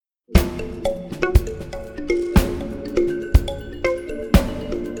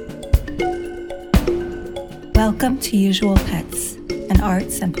Welcome to Usual Pets, an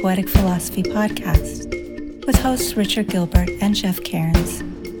arts and poetic philosophy podcast with hosts Richard Gilbert and Jeff Cairns.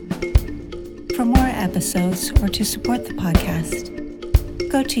 For more episodes or to support the podcast,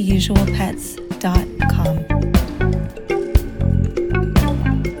 go to usualpets.com.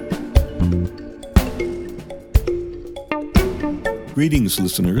 Greetings,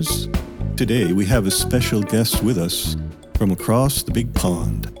 listeners. Today we have a special guest with us from across the big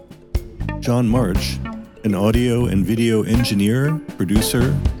pond. John March, an audio and video engineer,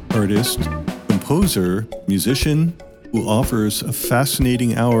 producer, artist, composer, musician, who offers a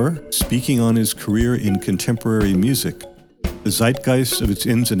fascinating hour speaking on his career in contemporary music, the zeitgeist of its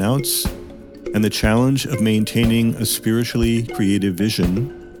ins and outs, and the challenge of maintaining a spiritually creative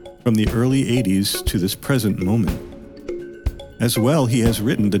vision from the early 80s to this present moment. As well, he has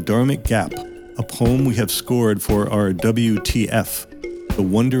written The Dharmic Gap, a poem we have scored for our WTF, the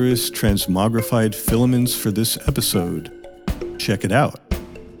wondrous transmogrified filaments for this episode. Check it out,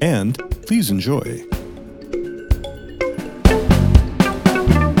 and please enjoy.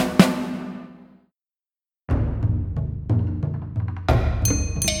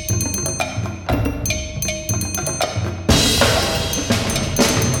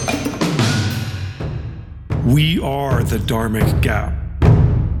 We are the Dharmic Gap,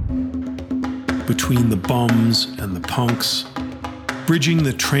 between the bums and the punks, bridging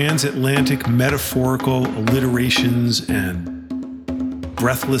the transatlantic metaphorical alliterations and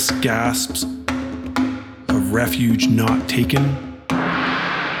breathless gasps of refuge not taken.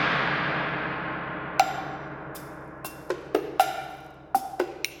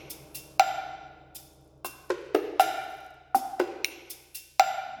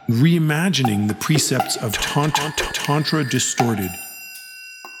 Reimagining the precepts of Tantra distorted,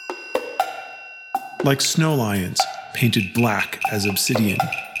 like snow lions painted black as obsidian.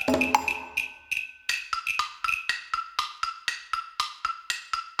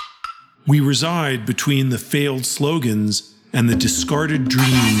 We reside between the failed slogans and the discarded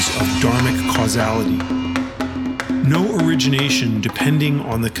dreams of dharmic causality. No origination depending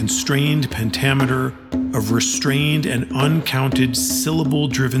on the constrained pentameter of restrained and uncounted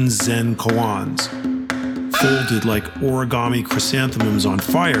syllable-driven Zen koans, folded like origami chrysanthemums on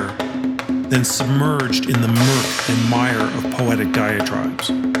fire, then submerged in the murk and mire of poetic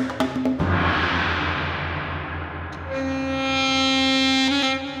diatribes.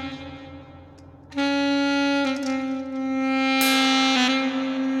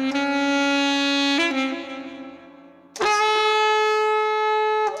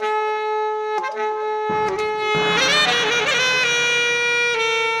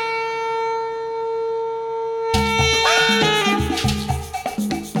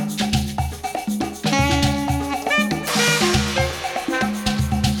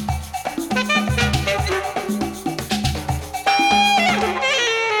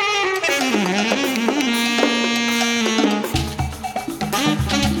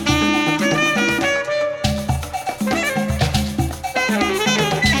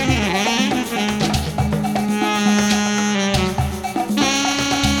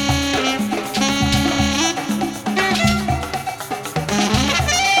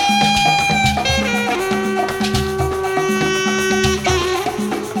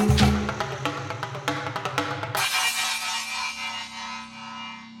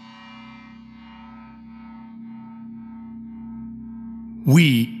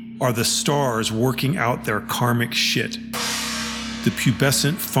 We are the stars working out their karmic shit. The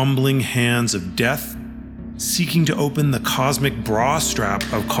pubescent, fumbling hands of death, seeking to open the cosmic bra strap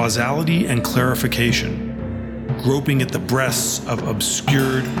of causality and clarification, groping at the breasts of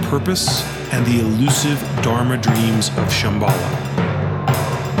obscured purpose and the elusive dharma dreams of Shambhala.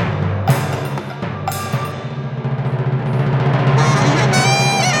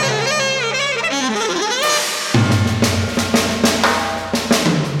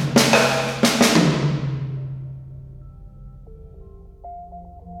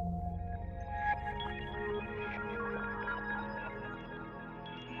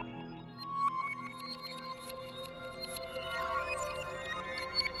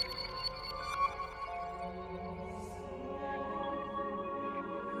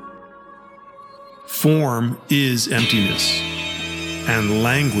 Form is emptiness, and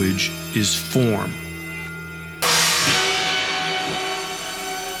language is form.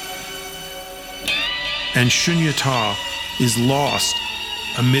 And Shunyata is lost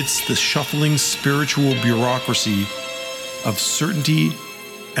amidst the shuffling spiritual bureaucracy of certainty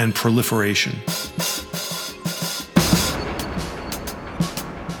and proliferation.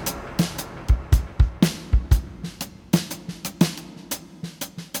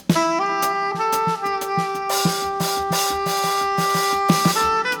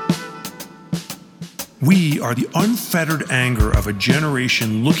 are the unfettered anger of a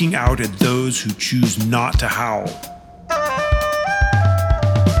generation looking out at those who choose not to howl.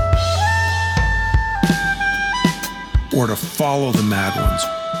 Or to follow the mad ones,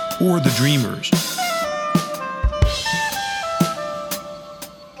 or the dreamers.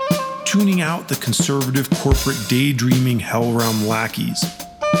 Tuning out the conservative corporate daydreaming hell realm lackeys.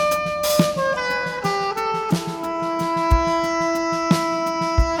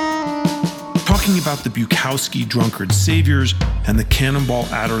 Talking about the Bukowski drunkard saviors and the Cannonball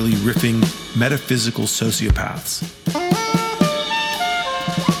Adderley riffing metaphysical sociopaths.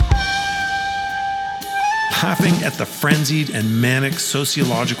 Laughing at the frenzied and manic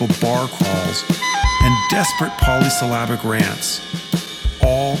sociological bar crawls and desperate polysyllabic rants,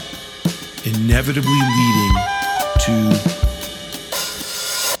 all inevitably leading to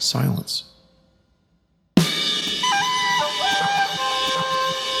silence.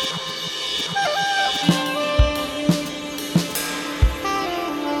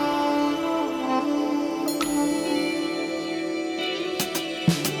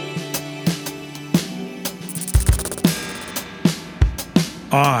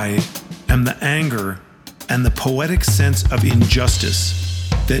 I am the anger and the poetic sense of injustice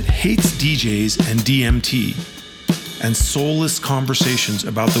that hates DJs and DMT and soulless conversations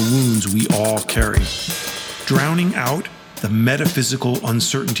about the wounds we all carry, drowning out the metaphysical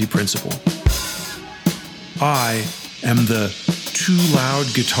uncertainty principle. I am the too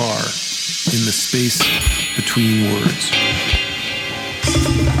loud guitar in the space between words.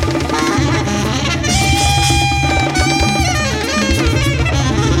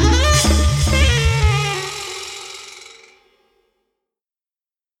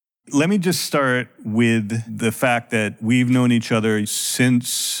 Let me just start with the fact that we've known each other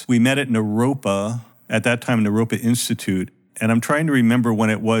since we met at Naropa, at that time Naropa Institute. And I'm trying to remember when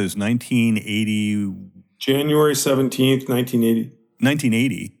it was, 1980. January 17th, 1980.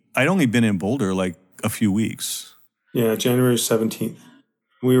 1980. I'd only been in Boulder like a few weeks. Yeah, January 17th.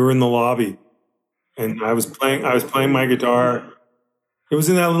 We were in the lobby and I was playing my guitar. It was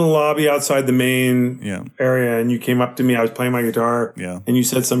in that little lobby outside the main area, and you came up to me. I was playing my guitar, and you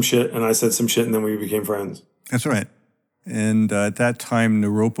said some shit, and I said some shit, and then we became friends. That's right. And at that time,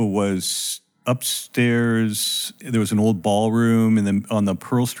 Naropa was upstairs. There was an old ballroom on the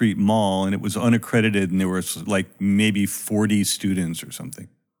Pearl Street Mall, and it was unaccredited, and there was like maybe 40 students or something.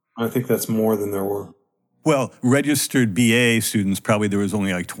 I think that's more than there were. Well, registered BA students, probably there was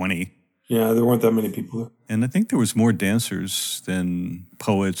only like 20. Yeah, there weren't that many people there. And I think there was more dancers than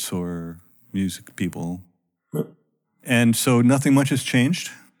poets or music people. Yep. And so nothing much has changed?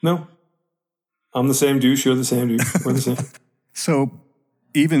 No. I'm the same douche, you're the same douche. We're the same. So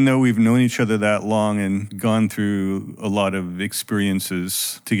even though we've known each other that long and gone through a lot of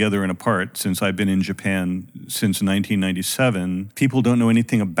experiences together and apart since I've been in Japan since 1997, people don't know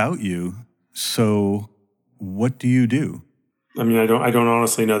anything about you. So what do you do? I mean, I don't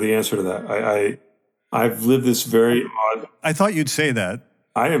honestly know the answer to that. I've lived this very odd. I thought you'd say that.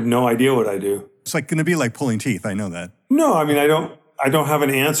 I have no idea what I do. It's like going to be like pulling teeth. I know that. No, I mean, I don't have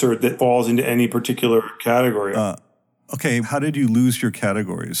an answer that falls into any particular category. Okay, how did you lose your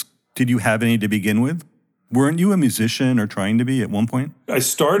categories? Did you have any to begin with? Weren't you a musician or trying to be at one point? I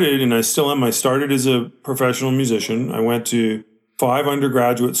started, and I still am. I started as a professional musician. I went to 5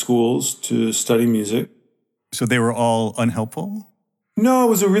 undergraduate schools to study music. So they were all unhelpful? No, it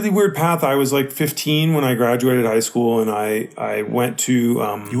was a really weird path. I was like 15 when I graduated high school, and I went to...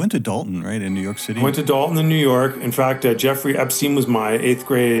 You went to Dalton, right, in New York City? I went to Dalton in New York. In fact, Jeffrey Epstein was my 8th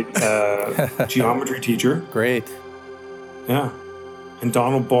grade geometry teacher. Great. Yeah. And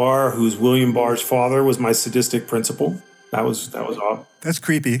Donald Barr, who's William Barr's father, was my sadistic principal. That was odd. That's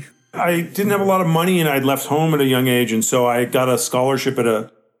creepy. I didn't have a lot of money, and I'd left home at a young age, and so I got a scholarship at a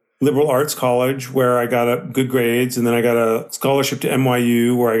liberal arts college where I got good grades, and then I got a scholarship to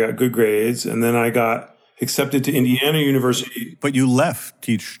NYU where I got good grades, and then I got accepted to Indiana University. But you left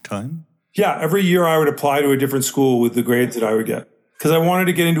each time? Yeah, every year I would apply to a different school with the grades that I would get because I wanted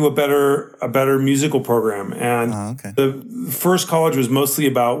to get into a better musical program. And the first college was mostly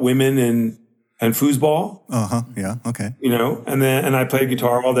about women and foosball. Yeah. Okay. You know, and I played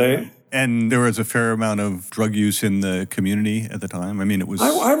guitar all day. And there was a fair amount of drug use in the community at the time. I mean, it was...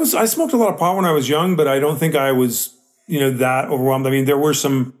 I smoked a lot of pot when I was young, but I don't think I was, that overwhelmed. I mean, there were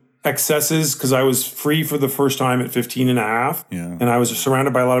some excesses because I was free for the first time at 15 and a half. Yeah. And I was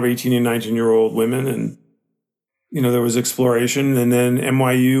surrounded by a lot of 18 and 19-year-old women. And, there was exploration. And then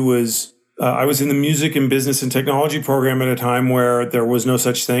NYU was... I was in the music and business and technology program at a time where there was no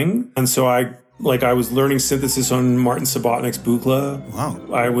such thing. And so I was learning synthesis on Martin Subotnick's Buchla.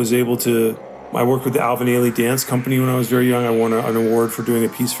 Wow. I was able to I worked with the Alvin Ailey Dance Company when I was very young. I won an award for doing a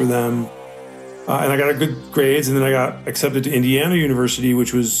piece for them. And I got good grades, and then I got accepted to Indiana University,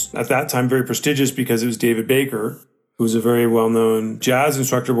 which was at that time very prestigious because it was David Baker, who was a very well-known jazz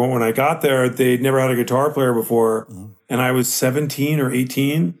instructor. But when I got there, they'd never had a guitar player before. And I was 17 or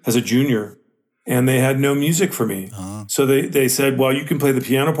 18 as a junior, and they had no music for me. So they said, well, you can play the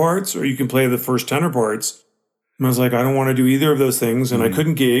piano parts or you can play the first tenor parts. And I was like, I don't want to do either of those things. And I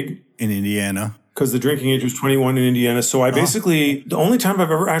couldn't gig. In Indiana? Because the drinking age was 21 in Indiana. So I basically, the only time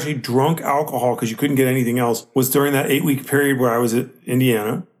I've ever actually drunk alcohol, because you couldn't get anything else, was during that 8-week period where I was at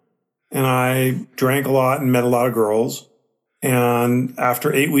Indiana. And I drank a lot and met a lot of girls. And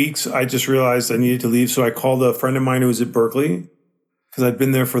after 8 weeks, I just realized I needed to leave. So I called a friend of mine who was at Berkeley, because I'd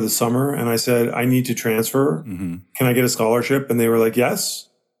been there for the summer. And I said, I need to transfer. Can I get a scholarship? And they were like, yes.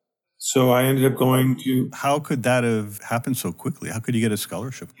 So I ended up going to... How could that have happened so quickly? How could you get a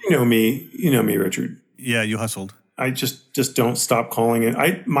scholarship? You know me, Richard. Yeah, you hustled. I just don't stop calling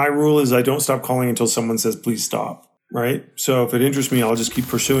it. My rule is I don't stop calling until someone says, please stop, right? So if it interests me, I'll just keep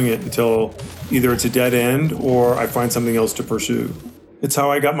pursuing it until either it's a dead end or I find something else to pursue. It's how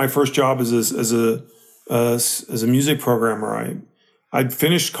I got my first job as a music programmer. I'd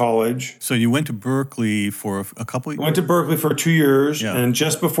finished college. So you went to Berkeley for a couple of years? I went to Berkeley for 2 years. Yeah. And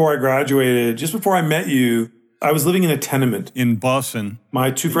just before I graduated, just before I met you, I was living in a tenement. In Boston.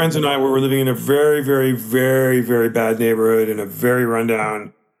 My two friends and I were living in a very, very, very, very bad neighborhood in a very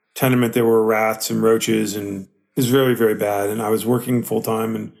rundown tenement. There were rats and roaches, and it was very, very bad. And I was working full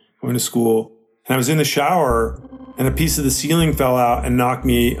time and going to school. And I was in the shower, and a piece of the ceiling fell out and knocked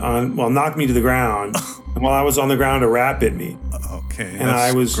me to the ground. And while I was on the ground, a rat bit me. Okay, and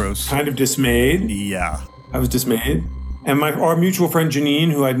I was gross. Kind of dismayed. Yeah. I was dismayed. And our mutual friend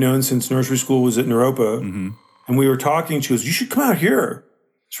Janine, who I'd known since nursery school, was at Naropa. And we were talking. She goes, you should come out here.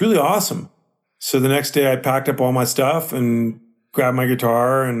 It's really awesome. So the next day I packed up all my stuff and grabbed my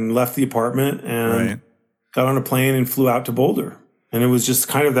guitar and left the apartment and got on a plane and flew out to Boulder. And it was just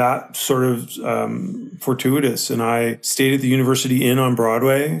kind of that sort of fortuitous. And I stayed at the University Inn on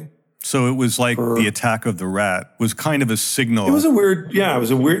Broadway. So it was like the attack of the rat was kind of a signal. It was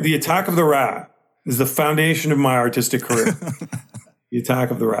the attack of the rat is the foundation of my artistic career. The attack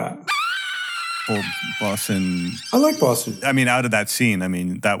of the rat. Well, Boston. I like Boston. I mean, out of that scene, I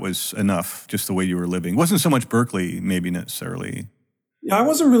mean, that was enough, just the way you were living. It wasn't so much Berkeley, maybe necessarily. Yeah, I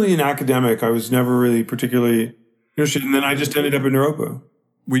wasn't really an academic. I was never really particularly interested. And then I just ended up in Naropa.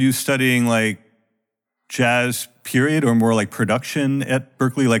 Were you studying like jazz period or more like production at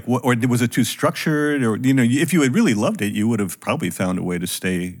Berkeley? Like, what, or was it too structured? Or, if you had really loved it, you would have probably found a way to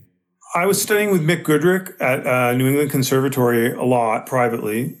stay. I was studying with Mick Goodrick at New England Conservatory a lot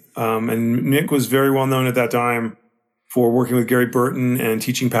privately. And Mick was very well known at that time for working with Gary Burton and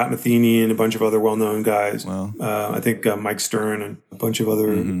teaching Pat Metheny and a bunch of other well-known guys. Wow. I think Mike Stern and a bunch of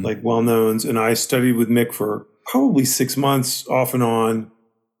other like well-knowns. And I studied with Mick for probably 6 months off and on.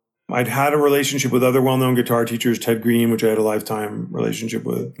 I'd had a relationship with other well-known guitar teachers, Ted Green, which I had a lifetime relationship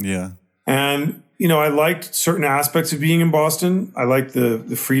with. Yeah. And, I liked certain aspects of being in Boston. I liked the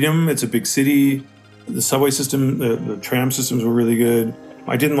freedom. It's a big city. The subway system, the tram systems were really good.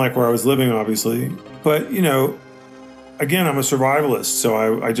 I didn't like where I was living, obviously. But, again, I'm a survivalist.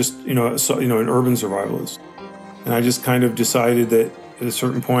 So I just, an urban survivalist. And I just kind of decided that at a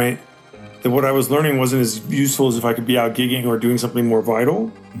certain point that what I was learning wasn't as useful as if I could be out gigging or doing something more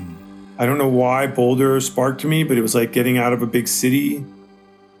vital. I don't know why Boulder sparked to me, but it was like getting out of a big city.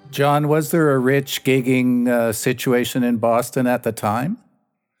 John, was there a rich gigging situation in Boston at the time?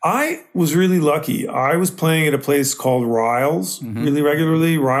 I was really lucky. I was playing at a place called Riles really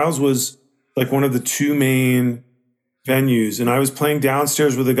regularly. Riles was like one of the two main venues. And I was playing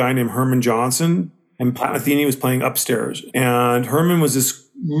downstairs with a guy named Herman Johnson, and Pat Metheny was playing upstairs. And Herman was this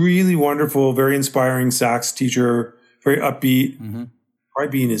really wonderful, very inspiring sax teacher, very upbeat,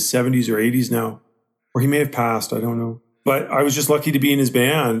 probably be in his 70s or 80s now, or he may have passed, I don't know. But I was just lucky to be in his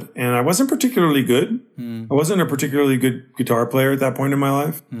band, and I wasn't particularly good. I wasn't a particularly good guitar player at that point in my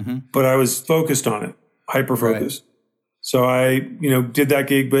life, but I was focused on it, hyper-focused. Right. So I, did that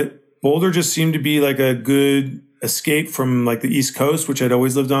gig, but Boulder just seemed to be like a good escape from like the East Coast, which I'd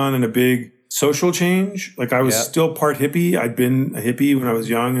always lived on, and a big social change. Like I was still part hippie. I'd been a hippie when I was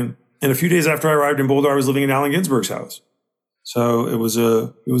young, and a few days after I arrived in Boulder, I was living in Allen Ginsberg's house. So it was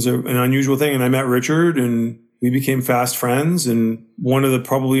an unusual thing, and I met Richard, and we became fast friends. And one of the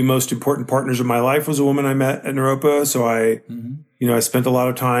probably most important partners of my life was a woman I met at Naropa. So I spent a lot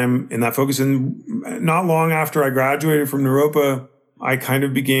of time in that focus. And not long after I graduated from Naropa, I kind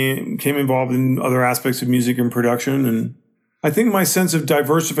of became involved in other aspects of music and production. And I think my sense of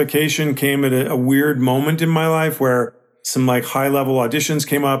diversification came at a weird moment in my life where some like high level auditions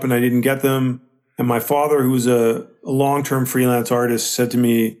came up and I didn't get them. And my father, who was a long-term freelance artist, said to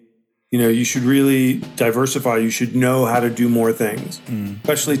me, you should really diversify. You should know how to do more things,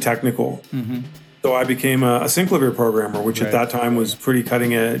 especially technical. Mm-hmm. So I became a synclavier programmer, which at that time was pretty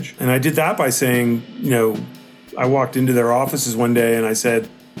cutting edge. And I did that by saying, I walked into their offices one day and I said,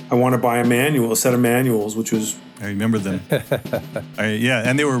 I want to buy a set of manuals, which was... I remember them.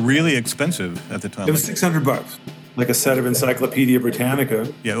 And they were really expensive at the time. It was $600, like a set of Encyclopedia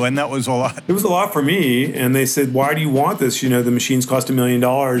Britannica. Yeah, and that was a lot. It was a lot for me. And they said, why do you want this? The machines cost $1 million.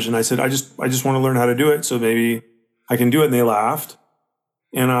 And I said, I just want to learn how to do it, so maybe I can do it. And they laughed.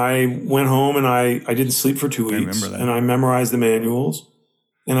 And I went home and I didn't sleep for 2 weeks. I remember that. And I memorized the manuals.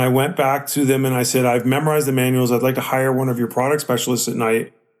 And I went back to them and I said, I've memorized the manuals. I'd like to hire one of your product specialists at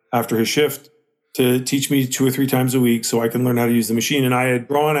night after his shift to teach me 2 or 3 times a week so I can learn how to use the machine. And I had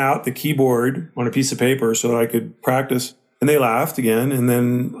drawn out the keyboard on a piece of paper so that I could practice. And they laughed again. And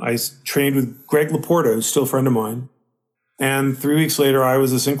then I trained with Greg Laporta, who's still a friend of mine. And 3 weeks later, I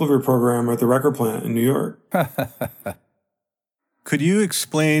was a synclavier programmer at the record plant in New York. Could you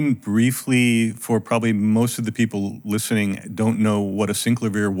explain briefly, for probably most of the people listening don't know what a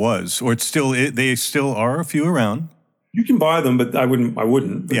synclavier was, or they still are a few around? You can buy them, but I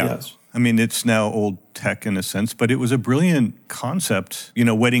wouldn't. But yes. I mean, it's now old tech in a sense, but it was a brilliant concept,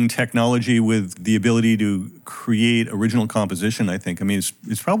 wedding technology with the ability to create original composition, I think. I mean,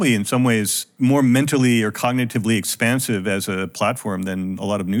 it's probably in some ways more mentally or cognitively expansive as a platform than a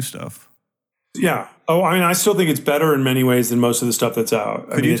lot of new stuff. Yeah. Oh, I mean, I still think it's better in many ways than most of the stuff that's out.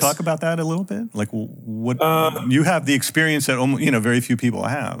 Could you talk about that a little bit? Like, what you have the experience that very few people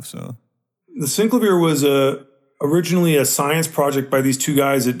have. So, the synclavier was originally a science project by these 2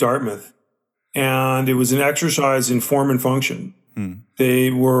 guys at Dartmouth, and it was an exercise in form and function. They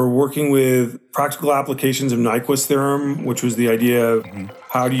were working with practical applications of Nyquist theorem, which was the idea of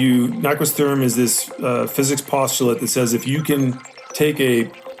Nyquist theorem is this physics postulate that says if you can take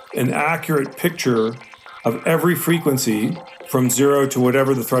an accurate picture of every frequency from 0 to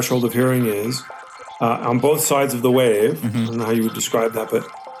whatever the threshold of hearing is on both sides of the wave. I don't know how you would describe that, but...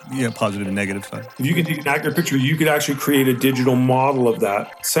 Yeah, positive and negative side. If you can take an accurate picture, you could actually create a digital model of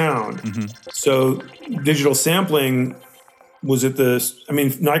that sound. So digital sampling was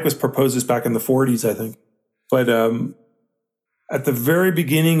Nyquist proposed this back in the 40s, I think. But at the very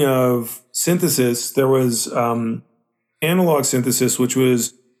beginning of synthesis, there was analog synthesis, which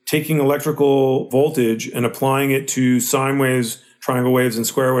was taking electrical voltage and applying it to sine waves, triangle waves, and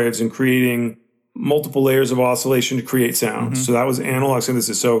square waves and creating multiple layers of oscillation to create sound. So that was analog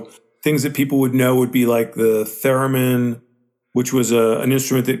synthesis. So things that people would know would be like the theremin, which was an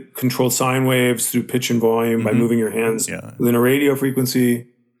instrument that controlled sine waves through pitch and volume by moving your hands within a radio frequency. A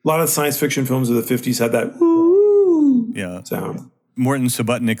lot of science fiction films of the 50s had that sound. Morton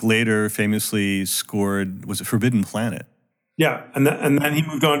Subotnick later famously scored, was it Forbidden Planet? Yeah, and then he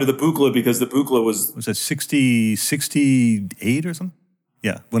moved on to the Buchla because the Buchla was that 68 or something?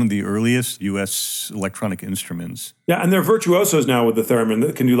 Yeah, one of the earliest U.S. electronic instruments. Yeah, and they're virtuosos now with the theremin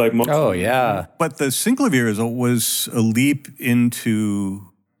that can do like... Oh, yeah. But the synclavier was a leap into...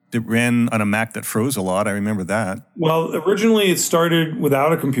 It ran on a Mac that froze a lot. I remember that. Well, originally it started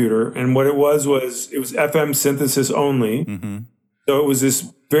without a computer, and what it was FM synthesis only. So it was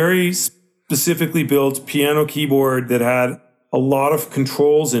this very specifically built piano keyboard that had a lot of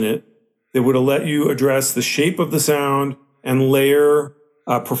controls in it that would let you address the shape of the sound and layer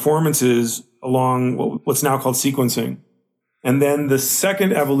performances along what's now called sequencing. And then the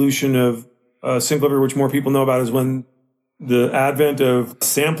second evolution of synclavier, which more people know about, is when the advent of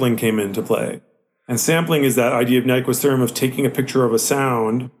sampling came into play. And sampling is that idea of Nyquist theorem of taking a picture of a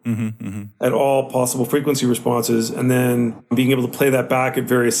sound at all possible frequency responses and then being able to play that back at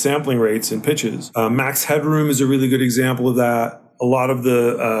various sampling rates and pitches. Max Headroom is a really good example of that. A lot of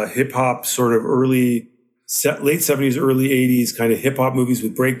the hip-hop sort of late 70s, early 80s kind of hip-hop movies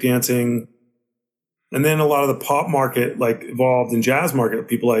with breakdancing. And then a lot of the pop market evolved in jazz market.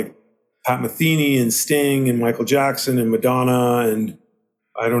 People like Pat Metheny and Sting and Michael Jackson and Madonna and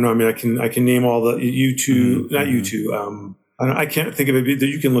I don't know. I mean, I can name all the U2, not U2. I can't think of it.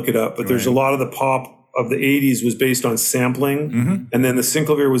 You can look it up. But there's a lot of the pop of the 80s was based on sampling. And then the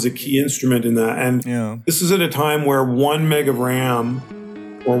synclavier was a key instrument in that. And this is at a time where 1 meg of RAM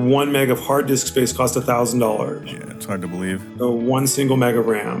or 1 meg of hard disk space cost $1,000. Yeah, it's hard to believe. So 1 single meg of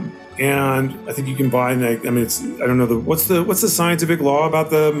RAM. And I think you can buy, I don't know, what's the scientific law about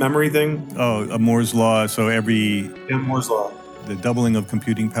the memory thing? Oh, Moore's Law. So Moore's Law. the doubling of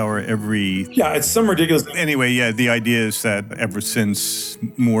computing power every... Yeah, it's some ridiculous... Anyway, yeah, the idea is that ever since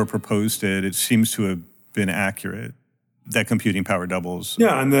Moore proposed it, it seems to have been accurate, that computing power doubles.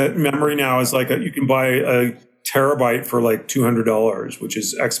 Yeah, and the memory now is like, you can buy a terabyte for like $200, which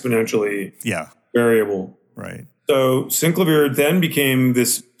is exponentially variable. Right. So Synclavier then became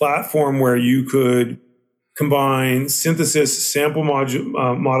this platform where you could combine synthesis, sample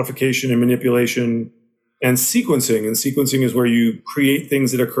modification and manipulation, and sequencing. And sequencing is where you create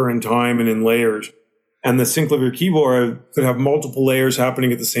things that occur in time and in layers. And the Synclavier keyboard could have multiple layers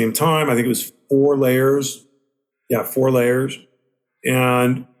happening at the same time. I think it was 4 layers. Yeah, 4 layers.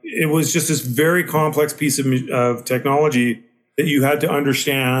 And it was just this very complex piece of technology that you had to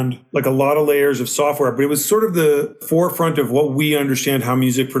understand, like a lot of layers of software, but it was sort of the forefront of what we understand how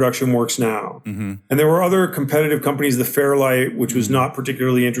music production works now. Mm-hmm. And there were other competitive companies, the Fairlight, which was not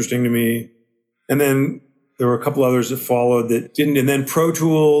particularly interesting to me. And then there were a couple others that followed that didn't. And then Pro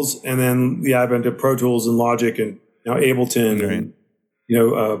Tools, and then the advent of Pro Tools and Logic, and now Ableton, right. and, you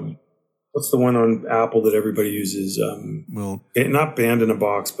know, what's the one on Apple that everybody uses? Not Band in a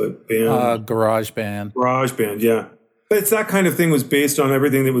Box, but GarageBand. GarageBand, yeah. But it's that kind of thing was based on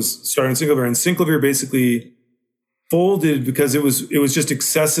everything that was starting Synclavier. And Synclavier basically folded because it was just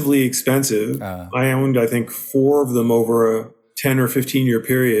excessively expensive. I owned, I think, 4 of them over a 10 or 15 year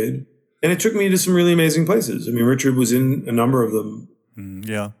period. And it took me to some really amazing places. I mean, Richard was in a number of them.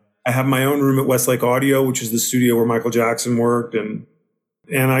 Yeah. I have my own room at Westlake Audio, which is the studio where Michael Jackson worked. And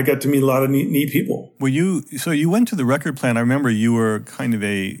I got to meet a lot of neat people. So you went to the record plant. I remember you were kind of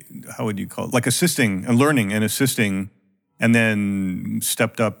how would you call it? Like assisting and learning and assisting, and then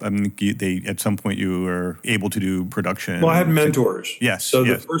stepped up. I mean, at some point you were able to do production. Well, I had mentors. Yes. So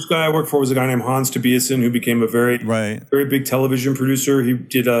the first guy I worked for was a guy named Hans Tobiasen, who became a very big television producer. He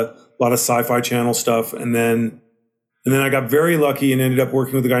did a lot of Sci-Fi Channel stuff. And then I got very lucky and ended up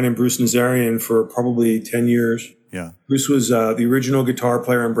working with a guy named Bruce Nazarian for probably 10 years. Yeah. Bruce was the original guitar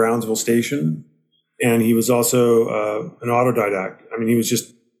player in Brownsville Station. And he was also an autodidact. I mean,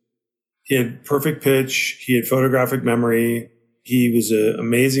 he had perfect pitch. He had photographic memory. He was an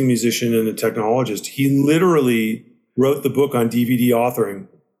amazing musician and a technologist. He literally wrote the book on DVD authoring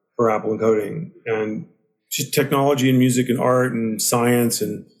for Apple Encoding, and just technology and music and art and science.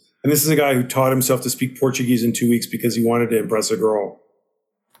 And this is a guy who taught himself to speak Portuguese in 2 weeks because he wanted to impress a girl.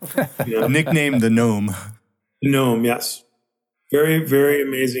 You know? Nicknamed the Gnome. The Gnome, yes. Very, very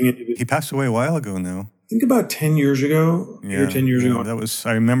amazing individual. He passed away a while ago now. I think about 10 years ago, 10 years ago.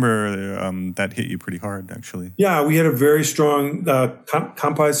 I remember that hit you pretty hard, actually. Yeah, we had a very strong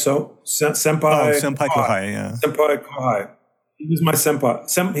senpai. Senpai Kohai, yeah. Senpai Kohai. He was my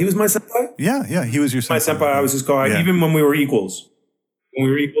senpai. He was my senpai? Yeah, he was your senpai. My senpai, I was his Kohai, even when we were equals. When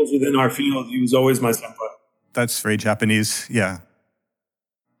we were equals within our field, he was always my senpai. That's very Japanese, yeah.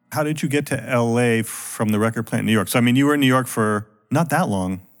 How did you get to LA from the record plant in New York? So, I mean, you were in New York for not that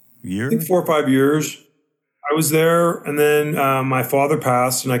long, a year? I think 4 or 5 years. I was there, and then my father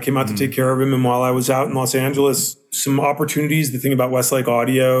passed, and I came out to take care of him. And while I was out in Los Angeles, some opportunities, the thing about Westlake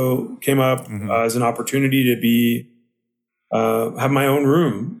Audio came up as an opportunity to have my own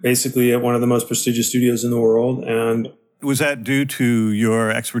room, basically at one of the most prestigious studios in the world. And was that due to your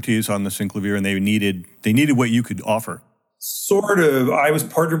expertise on the Synclavier, and they needed what you could offer? Sort of. I was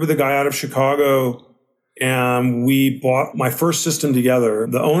partnered with a guy out of Chicago, and we bought my first system together.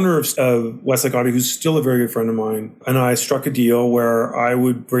 The owner of Westlake Audio, who's still a very good friend of mine, and I struck a deal where I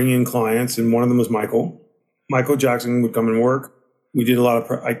would bring in clients, and one of them was Michael. Michael Jackson would come and work. We did a lot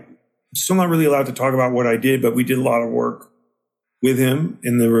of... I'm still not really allowed to talk about what I did, but we did a lot of work with him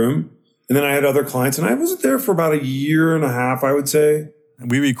in the room. And then I had other clients, and I was there for about a year and a half, I would say.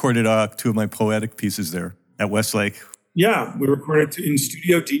 We recorded 2 of my poetic pieces there at Westlake. Yeah, we recorded in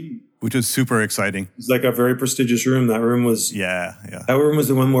Studio D. Which was super exciting. It was like a very prestigious room. That room was... Yeah. That room was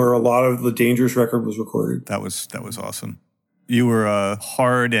the one where a lot of the Dangerous record was recorded. That was awesome. You were a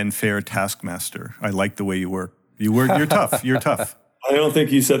hard and fair taskmaster. I like the way you work. You're tough. You're tough. I don't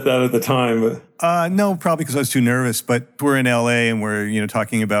think you said that at the time. But. No, probably because I was too nervous. But we're in LA and we're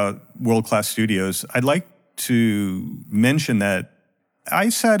talking about world-class studios. I'd like to mention that I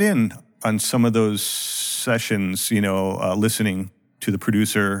sat in on some of those sessions, listening to the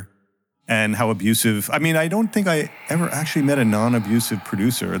producer and how abusive. I mean, I don't think I ever actually met a non-abusive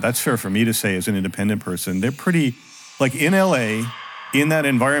producer. That's fair for me to say as an independent person. They're pretty, like in LA, in that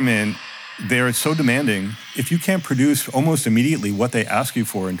environment, they're so demanding. If you can't produce almost immediately what they ask you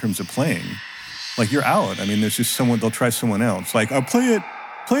for in terms of playing, like you're out. I mean, there's just they'll try someone else. Like, I'll play it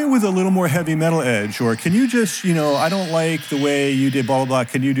with a little more heavy metal edge, or can you just, I don't like the way you did blah, blah, blah.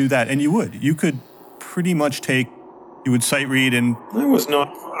 Can you do that? And you could pretty much take You would sight read, and I was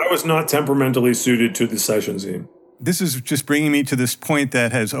not temperamentally suited to the session scene. this is just bringing me to this point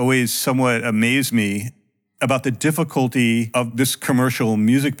that has always somewhat amazed me about the difficulty of this commercial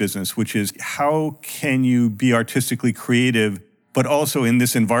music business, which is how can you be artistically creative, but also in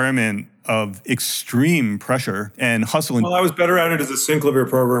this environment of extreme pressure and hustle? Well, I was better at it as a synclavier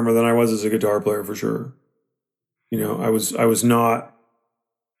programmer than I was as a guitar player, for sure. You know, I was not.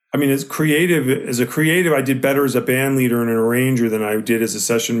 I mean, as a creative, I did better as a band leader and an arranger than I did as a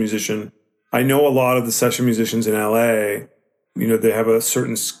session musician. I know a lot of the session musicians in LA. You know, they have a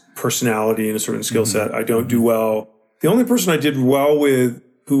certain personality and a certain skill set. I don't do well. The only person I did well with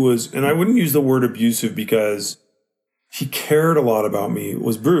who was, and I wouldn't use the word abusive because he cared a lot about me,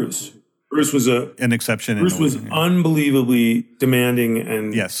 was Bruce. Bruce was an exception. Bruce was unbelievably demanding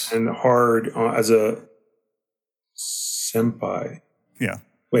and hard as a senpai. Yeah.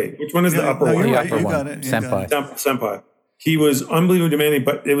 Wait, which one is the upper one? The upper one. Got it. Senpai. Senpai. He was unbelievably demanding,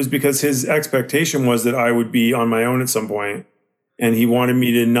 but it was because his expectation was that I would be on my own at some point, and he wanted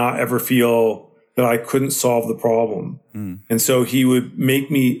me to not ever feel that I couldn't solve the problem. And so he would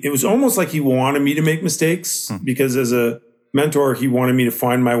make me, it was almost like he wanted me to make mistakes because as a mentor, he wanted me to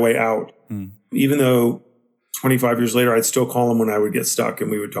find my way out. Even though 25 years later, I'd still call him when I would get stuck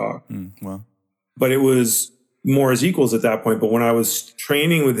and we would talk. Wow. But it was more as equals at that point. But when I was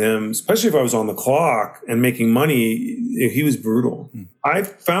training with him, especially if I was on the clock and making money, he was brutal. I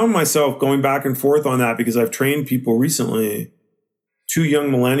found myself going back and forth on that because I've trained people recently, 2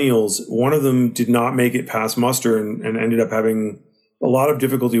 young millennials. One of them did not make it past muster and ended up having a lot of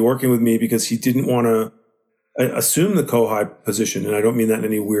difficulty working with me because he didn't want to assume the co-high position. And I don't mean that in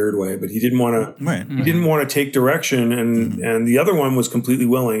any weird way, but he didn't want to, he didn't want to take direction. And the other one was completely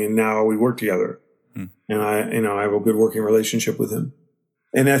willing. And now we work together. And I have a good working relationship with him.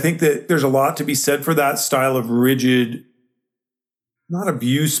 And I think that there's a lot to be said for that style of rigid, not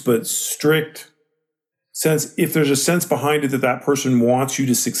abuse, but strict sense. If there's a sense behind it that that person wants you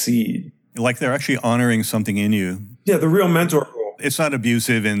to succeed. Like they're actually honoring something in you. Yeah, the real mentor role. It's not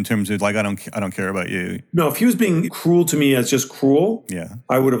abusive in terms of like, I don't care about you. No, if he was being cruel to me as just cruel,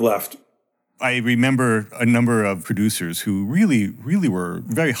 I would have left. I remember a number of producers who really, really were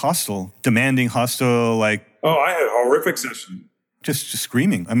very hostile, demanding, hostile, like... Oh, I had a horrific session. Just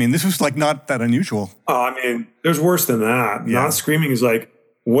screaming. I mean, this was like not that unusual. I mean, there's worse than that. Yeah. Not screaming is like,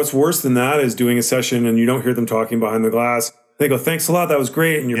 what's worse than that is doing a session and you don't hear them talking behind the glass. They go, thanks a lot, that was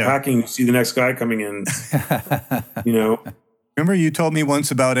great. And you're packing, you see the next guy coming in, you know? Remember you told me once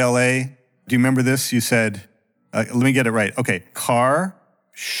about LA? Do you remember this? You said, let me get it right. Okay, car,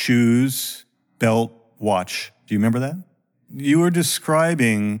 shoes, belt, watch. Do you remember that? You were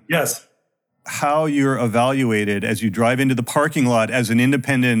describing how you're evaluated as you drive into the parking lot as an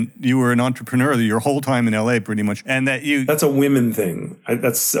independent. You were an entrepreneur your whole time in LA pretty much. And that you... That's a women thing.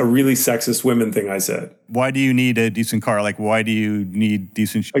 That's a really sexist women thing I said. Why do you need a decent car? Like, why do you need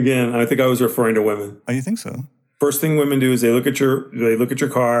decent... Again, I think I was referring to women. Oh, you think so? First thing women do is they look at your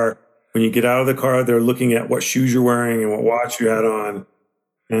car. When you get out of the car, they're looking at what shoes you're wearing and what watch you had on.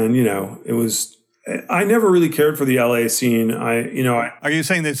 And, you know, it was... I never really cared for the LA scene. Are you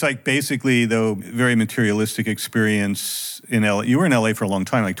saying that it's like basically, though, very materialistic experience in LA? You were in LA for a long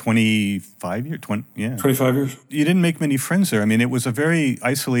time, like 25 years? 25 years. You didn't make many friends there. I mean, it was a very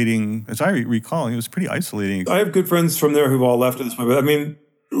isolating, as I recall, it was pretty isolating. I have good friends from there who've all left at this point. But I mean,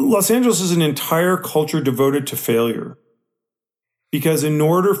 Los Angeles is an entire culture devoted to failure. Because in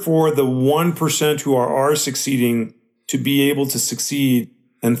order for the 1% who are succeeding to be able to succeed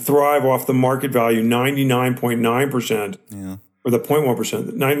and thrive off the market value, 99.9%, or the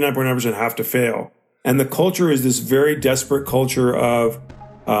 0.1%, 99.9% have to fail. And the culture is this very desperate culture of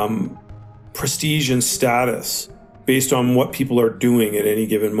prestige and status based on what people are doing at any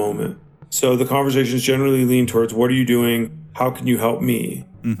given moment. So the conversations generally lean towards, what are you doing? How can you help me?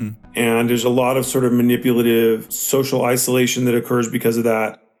 And there's a lot of sort of manipulative social isolation that occurs because of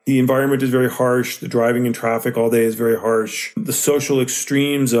that. The environment is very harsh. The driving in traffic all day is very harsh. The social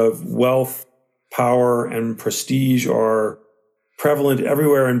extremes of wealth, power, and prestige are prevalent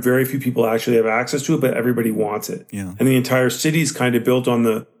everywhere, and very few people actually have access to it, but everybody wants it. And the entire city is kind of built on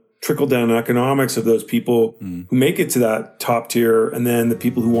the trickle-down economics of those people who make it to that top tier, and then the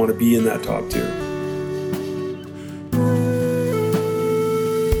people who want to be in that top tier.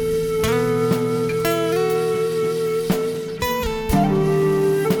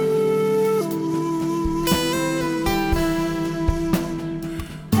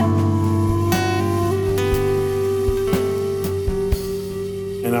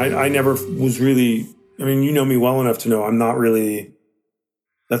 I never was really, I mean, you know me well enough to know I'm not really,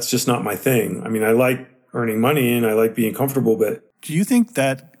 that's just not my thing. I mean, I like earning money and I like being comfortable. But Do you think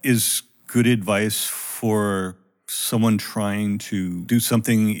that is good advice for someone trying to do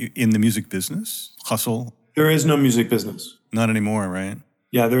something in the music business? Hustle? there is no music business. Not anymore, right?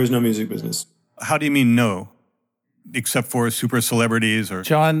 Yeah, there is no music business. How do you mean no? Except for super celebrities or...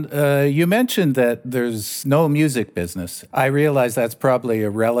 John, you mentioned that there's no music business. I realize that's probably a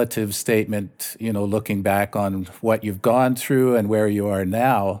relative statement, looking back on what you've gone through and where you are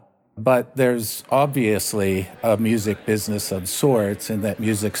now. But there's obviously a music business of sorts in that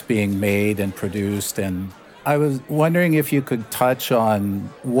music's being made and produced. And I was wondering if you could touch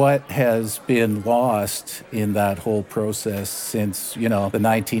on what has been lost in that whole process since, the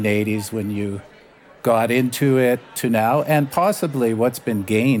 1980s when you got into it to now, and possibly what's been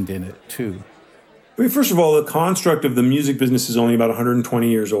gained in it too. I mean, first of all, the construct of the music business is only about 120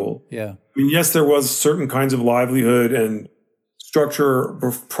 years old. Yeah. I mean, yes, there was certain kinds of livelihood and structure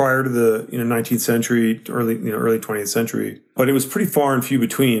prior to the 19th century, early 20th century, but it was pretty far and few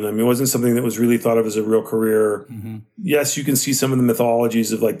between. I mean, it wasn't something that was really thought of as a real career. Mm-hmm. Yes, you can see some of the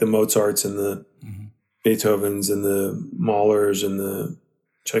mythologies of like the Mozarts and the Beethovens and the Mahlers and the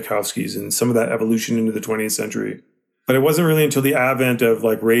Tchaikovskys and some of that evolution into the 20th century. But it wasn't really until the advent of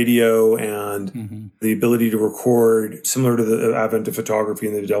like radio and the ability to record, similar to the advent of photography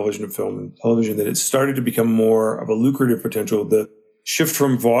and the television of film and television, that it started to become more of a lucrative potential. The shift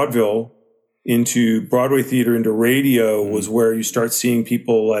from vaudeville into Broadway theater into radio was where you start seeing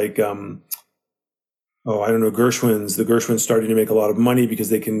people like, Gershwin's. The Gershwins starting to make a lot of money because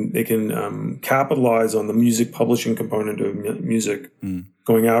they can capitalize on the music publishing component of music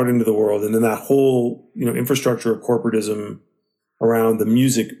going out into the world, and then that whole infrastructure of corporatism around the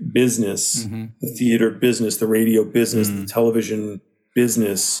music business, the theater business, the radio business, the television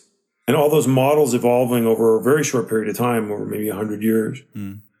business, and all those models evolving over a very short period of time, over maybe 100 years,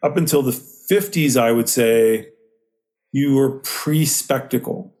 up until the 50s. I would say you were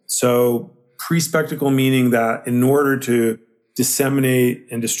pre-spectacle. So pre-spectacle meaning that in order to disseminate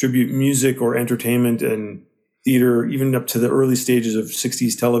and distribute music or entertainment and theater, even up to the early stages of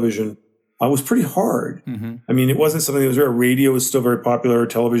 60s television, was pretty hard. I mean, it wasn't something that was very, radio was still very popular,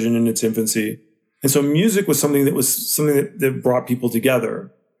 television in its infancy. And so music was something that brought people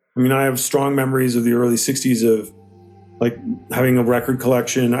together. I mean, I have strong memories of the early 60s of like having a record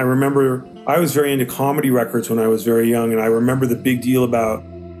collection. I remember I was very into comedy records when I was very young. And I remember the big deal about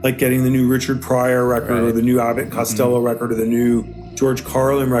like getting the new Richard Pryor record or the new Abbott and Costello record or the new George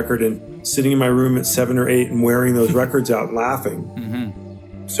Carlin record and sitting in my room at 7 or 8 and wearing those records out and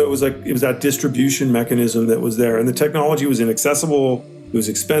laughing. So it was that distribution mechanism that was there. And the technology was inaccessible. It was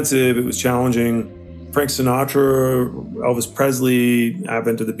expensive. It was challenging. Frank Sinatra, Elvis Presley,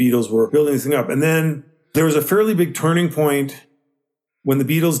 advent of the Beatles were building this thing up. And then there was a fairly big turning point when the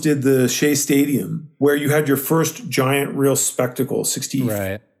Beatles did the Shea Stadium, where you had your first giant real spectacle,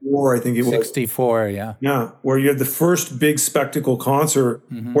 64, I think it was. 64, yeah. Yeah, where you had the first big spectacle concert,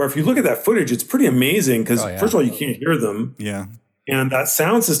 where if you look at that footage, it's pretty amazing because, first of all, you can't hear them. Yeah. And that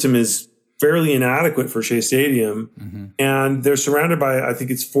sound system is fairly inadequate for Shea Stadium. And they're surrounded by, I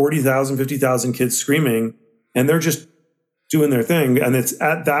think it's 40,000, 50,000 kids screaming, and they're just doing their thing. And it's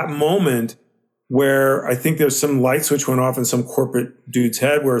at that moment where I think there's some light switch went off in some corporate dude's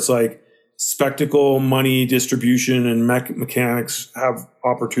head where it's like spectacle, money, distribution, and mechanics have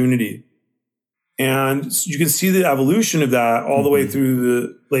opportunity. And you can see the evolution of that all the way through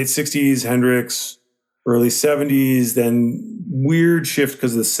the late 60s, Hendrix, early 70s, then weird shift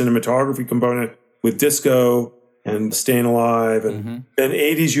because of the cinematography component with disco and Staying Alive. And then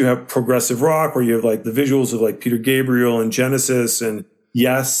 80s, you have progressive rock where you have like the visuals of like Peter Gabriel and Genesis and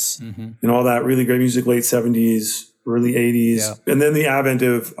Yes, and all that really great music, late 70s, early 80s. Yeah. And then the advent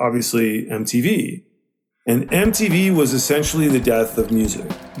of, obviously, MTV. And MTV was essentially the death of music,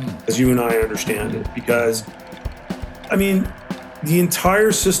 as you and I understand it. Because, I mean, the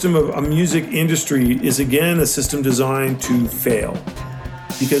entire system of a music industry is, again, a system designed to fail.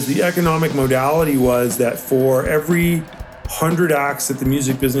 Because the economic modality was that for every 100 acts that the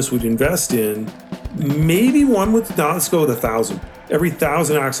music business would invest in, maybe one would, let's go with 1,000. Every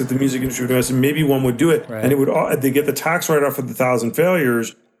 1,000 acts that the music industry would invest in, maybe one would do it. Right. And it would they get the tax write-off for the 1,000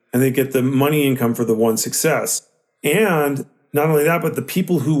 failures, and they get the money income for the one success. And not only that, but the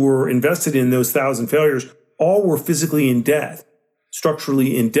people who were invested in those 1,000 failures all were physically in debt,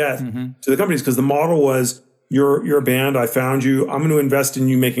 structurally in debt to the companies, because the model was, you're a band, I found you, I'm going to invest in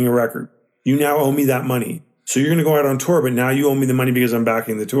you making a record. You now owe me that money. So you're going to go out on tour, but now you owe me the money because I'm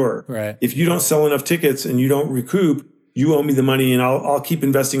backing the tour. Right. If you don't sell enough tickets and you don't recoup, you owe me the money and I'll keep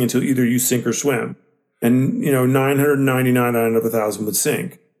investing until either you sink or swim. And, 999 out of 1,000 would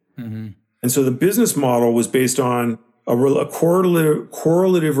sink. And so the business model was based on a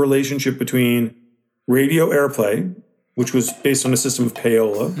correlative relationship between radio airplay, which was based on a system of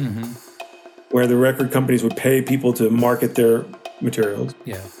payola, where the record companies would pay people to market their materials,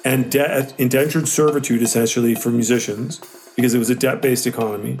 and indentured servitude, essentially, for musicians, because it was a debt-based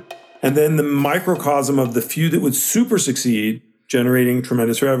economy. And then the microcosm of the few that would super succeed, generating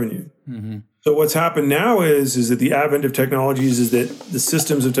tremendous revenue. So what's happened now is that the advent of technologies is that the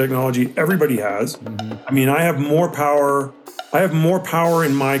systems of technology everybody has. I mean, I have more power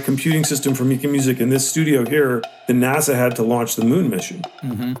in my computing system for making music in this studio here than NASA had to launch the moon mission.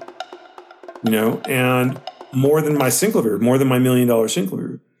 You know, and more than my synclavier, more than my $1 million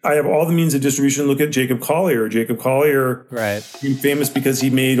synclavier. I have all the means of distribution. Look at Jacob Collier. Jacob Collier became famous because he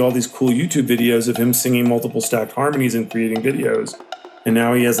made all these cool YouTube videos of him singing multiple stacked harmonies and creating videos. And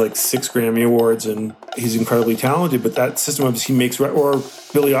now he has like 6 Grammy Awards and he's incredibly talented. But that system of he makes, or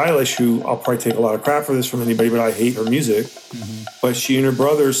Billie Eilish, who I'll probably take a lot of crap for this from anybody, but I hate her music. But she and her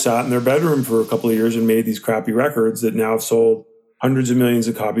brother sat in their bedroom for a couple of years and made these crappy records that now have sold hundreds of millions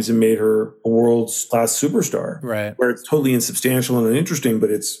of copies and made her a world-class superstar. Where it's totally insubstantial and uninteresting, but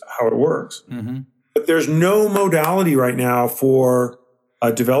it's how it works. But there's no modality right now for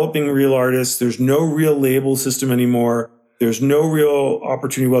developing real artists. There's no real label system anymore. There's no real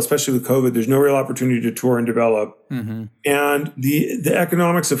opportunity, well, especially with COVID, there's no real opportunity to tour and develop. And the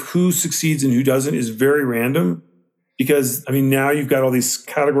economics of who succeeds and who doesn't is very random because, I mean, now you've got all these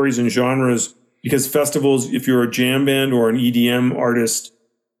categories and genres because festivals, if you're a jam band or an EDM artist,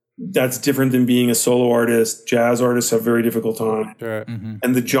 that's different than being a solo artist. Jazz artists have a very difficult time.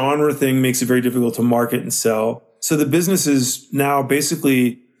 And the genre thing makes it very difficult to market and sell. So the business is now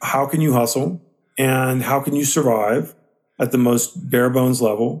basically how can you hustle and how can you survive at the most bare bones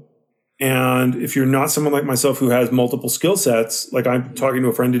level. And if you're not someone like myself who has multiple skill sets, like I'm talking to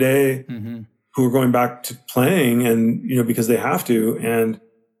a friend today who are going back to playing and, you know, because they have to, and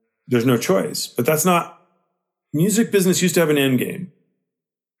there's no choice. But that's not, music business used to have an end game.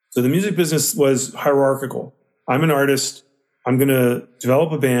 So the music business was hierarchical. I'm an artist. I'm going to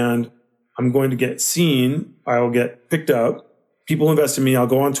develop a band. I'm going to get seen. I'll get picked up. People invest in me. I'll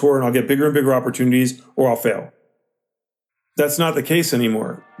go on tour and I'll get bigger and bigger opportunities or I'll fail. That's not the case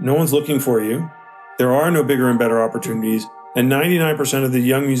anymore. No one's looking for you. There are no bigger and better opportunities. And 99% of the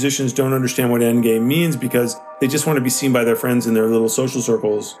young musicians don't understand what end game means because they just want to be seen by their friends in their little social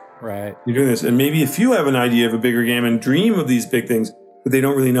circles. Right. You're doing this. And maybe a few have an idea of a bigger game and dream of these big things, but they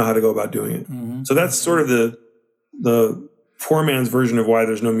don't really know how to go about doing it. So that's sort of the poor man's version of why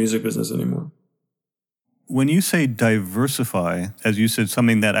there's no music business anymore. When you say diversify, as you said,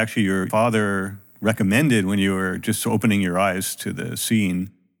 something that actually your father recommended when you were just opening your eyes to the scene,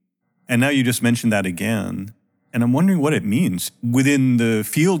 and now you just mentioned that again, and I'm wondering what it means within the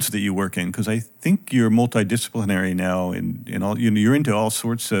fields that you work in, because I think you're multidisciplinary now, and all, you know, you're into all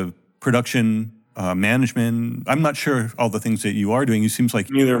sorts of production, management. I'm not sure all the things that you are doing. It seems like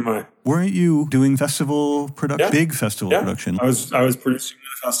neither am I. Weren't you doing festival production, big festival production? I was producing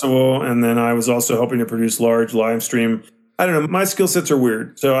a festival, and then I was also helping to produce large live stream. I don't know. My skill sets are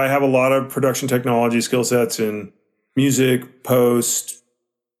weird. So I have a lot of production technology skill sets in music, post,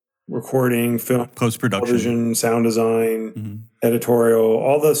 recording, film, post-production, television, sound design, editorial,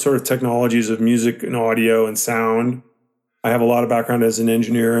 all the sort of technologies of music and audio and sound. I have a lot of background as an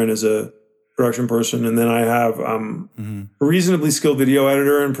engineer and as a production person. And then I have a reasonably skilled video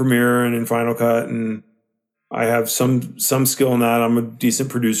editor in Premiere and in Final Cut. And I have some skill in that. I'm a decent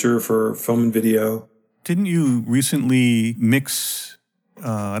producer for film and video. Didn't you recently mix,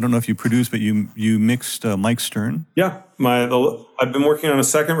 I don't know if you produced, but you mixed Mike Stern? Yeah. I've been working on a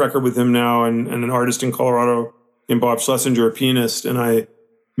second record with him now and an artist in Colorado named Bob Schlesinger, a pianist. And I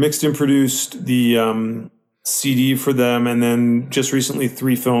mixed and produced the CD for them. And then just recently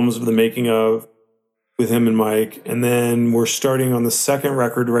 3 films of the making of with him and Mike. And then we're starting on the second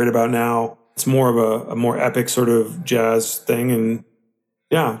record right about now. It's more of a more epic sort of jazz thing. And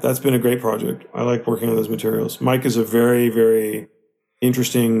yeah, that's been a great project. I like working on those materials. Mike is a very, very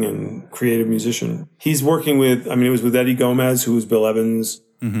interesting and creative musician. He's working with, it was with Eddie Gomez, who was Bill Evans'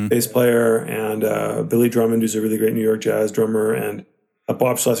 bass player, and Billy Drummond, who's a really great New York jazz drummer, and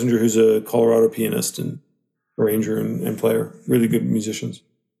Bob Schlesinger, who's a Colorado pianist and arranger and player. Really good musicians.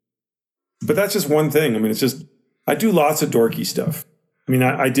 But that's just one thing. I do lots of dorky stuff.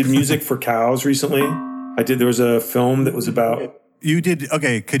 I did music for cows recently. There was a film that was about... You did?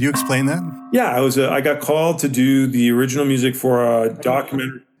 Okay, could you explain that? Yeah, I got called to do the original music for a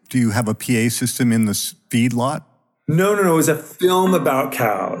documentary. Do you have a PA system in the feed lot? No. It was a film about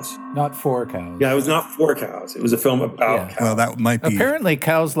cows. Not for cows. Yeah, it was not for cows. It was a film about cows. Well, that might be. Apparently,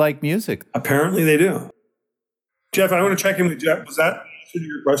 cows like music. Apparently they do. Jeff, I want to check in with Jeff. Was that answer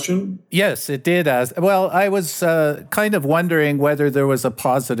your question? Yes, it did. Well, I was kind of wondering whether there was a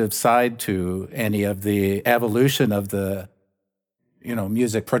positive side to any of the evolution of the,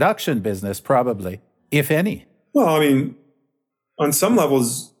 music production business, probably, if any. Well, I mean, on some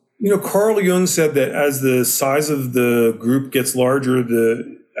levels, Carl Jung said that as the size of the group gets larger,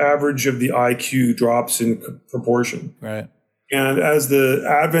 the average of the IQ drops in proportion. Right. And as the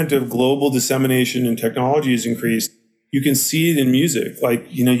advent of global dissemination and technology has increased, you can see it in music. Like,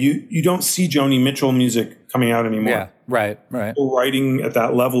 you don't see Joni Mitchell music coming out anymore. Yeah, right. People writing at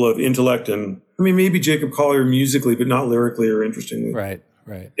that level of intellect. And I mean, maybe Jacob Collier musically, but not lyrically or interestingly. Right.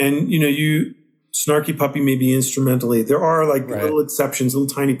 And, Snarky Puppy maybe instrumentally. There are little exceptions, little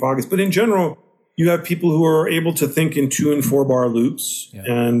tiny pockets. But in general, you have people who are able to think in 2 and 4 bar loops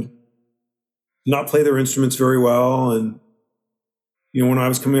and not play their instruments very well. And, when I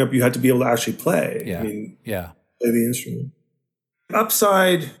was coming up, you had to be able to actually play. Yeah. Play the instrument.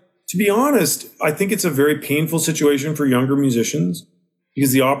 Upside, to be honest, I think it's a very painful situation for younger musicians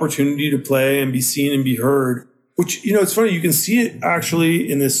because the opportunity to play and be seen and be heard, which, it's funny, you can see it actually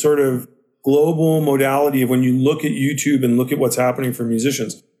in this sort of global modality of when you look at YouTube and look at what's happening for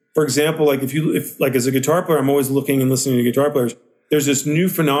musicians. For example, if as a guitar player, I'm always looking and listening to guitar players. There's this new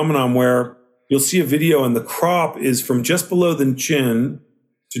phenomenon where you'll see a video and the crop is from just below the chin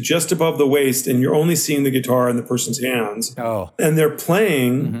to just above the waist, and you're only seeing the guitar in the person's hands. Oh. And they're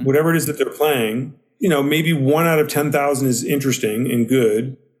playing whatever it is that they're playing. Maybe 1 out of 10,000 is interesting and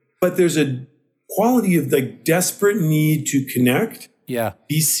good, but there's a quality of desperate need to connect. Yeah.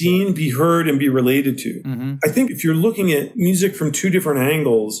 Be seen, be heard, and be related to. I think if you're looking at music from 2 different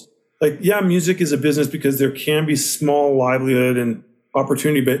angles, music is a business because there can be small livelihood and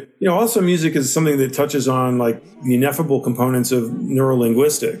opportunity, but also music is something that touches on the ineffable components of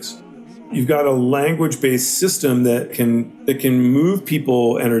neurolinguistics. You've got a language-based system that can move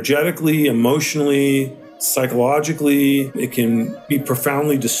people energetically, emotionally, psychologically. It can be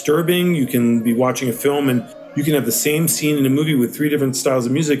profoundly disturbing. You can be watching a film and you can have the same scene in a movie with 3 different styles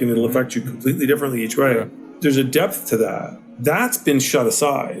of music and it'll affect you completely differently each way. There's a depth to that. That's been shut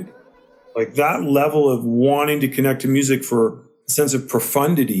aside. That level of wanting to connect to music for a sense of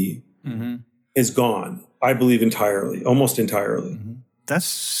profundity is gone, I believe, entirely, almost entirely.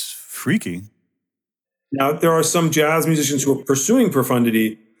 That's freaky. Now, there are some jazz musicians who are pursuing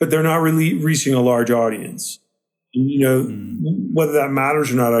profundity, but they're not really reaching a large audience. Whether that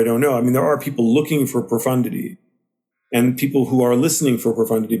matters or not, I don't know. I mean, there are people looking for profundity and people who are listening for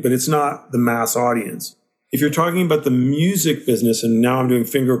profundity, but it's not the mass audience. If you're talking about the music business, and now I'm doing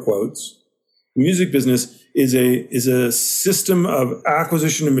finger quotes, music business is a system of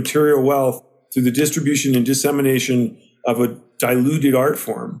acquisition of material wealth through the distribution and dissemination of a diluted art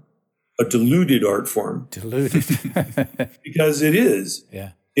form. Diluted. Because it is.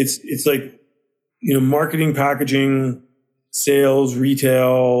 Yeah. It's marketing, packaging, sales,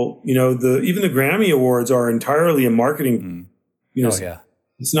 retail, even the Grammy Awards are entirely a marketing,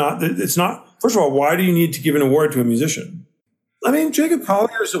 It's not, first of all, why do you need to give an award to a musician? I mean, Jacob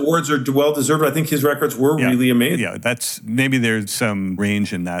Collier's awards are well deserved. I think his records were really amazing. Yeah, maybe there's some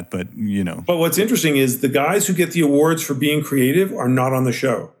range in that, but But what's interesting is the guys who get the awards for being creative are not on the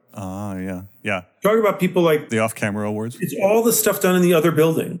show. Yeah. Talk about people like the off-camera awards. It's all the stuff done in the other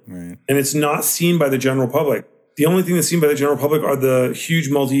building, right? And it's not seen by the general public. The only thing that's seen by the general public are the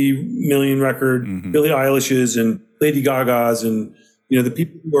huge multi-million record Billie Eilish's and Lady Gaga's and the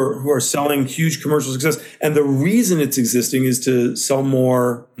people who are selling huge commercial success. And the reason it's existing is to sell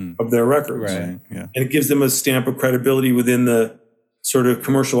more of their records. Right. Yeah. And it gives them a stamp of credibility within the sort of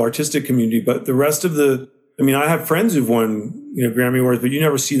commercial artistic community. But the rest of I have friends who've won, Grammy Awards, but you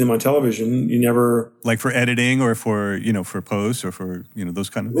never see them on television. You never... for editing or for posts or for, those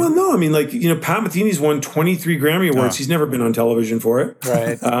kind of things? Well, no. Pat Metheny's won 23 Grammy Awards. He's never been on television for it.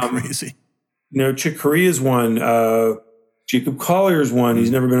 Right. Crazy. Chick Corea's won. Jacob Collier's won.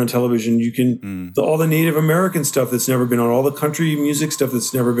 He's never been on television. You can... all the Native American stuff that's never been on, all the country music stuff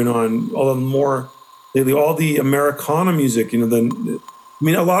that's never been on, all the more... lately, all the Americana music,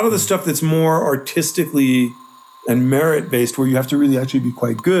 a lot of the stuff that's more artistically and merit-based, where you have to really actually be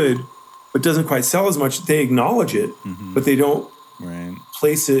quite good, but doesn't quite sell as much, they acknowledge it, but they don't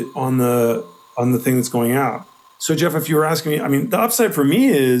place it on the thing that's going out. So, Jeff, if you were asking me, the upside for me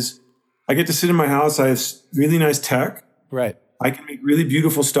is I get to sit in my house. I have really nice tech. Right. I can make really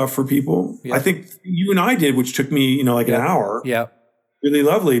beautiful stuff for people. Yeah. I think you and I did, which took me, an hour. Yeah. really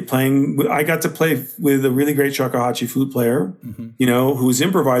lovely playing. I got to play with a really great shakuhachi flute player, who was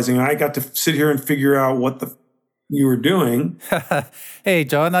improvising. And I got to sit here and figure out what you were doing. Hey,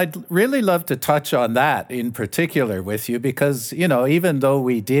 John, I'd really love to touch on that in particular with you because, even though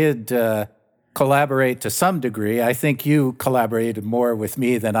we did collaborate to some degree, I think you collaborated more with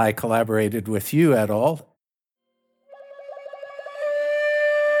me than I collaborated with you at all.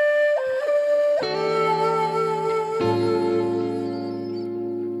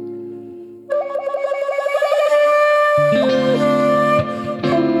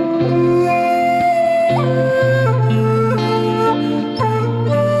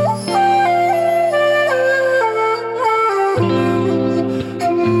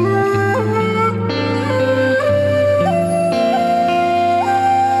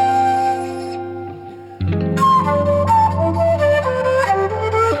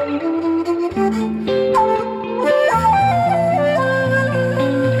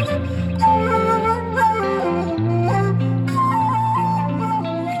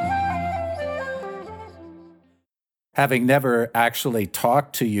 Having never actually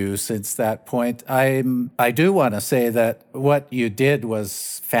talked to you since that point, I do want to say that what you did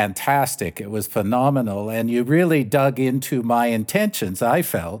was fantastic. It was phenomenal. And you really dug into my intentions, I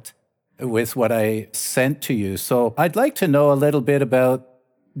felt, with what I sent to you. So I'd like to know a little bit about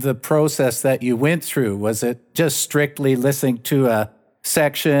the process that you went through. Was it just strictly listening to a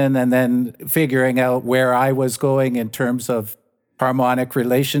section and then figuring out where I was going in terms of harmonic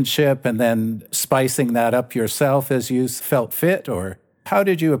relationship and then spicing that up yourself as you felt fit? Or how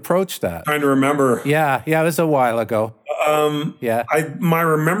did you approach that? Trying to remember. Yeah, it was a while ago. My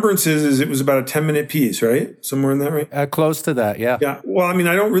remembrance is it was about a 10-minute piece, right? Somewhere in that, right? Close to that, yeah. Yeah. Well,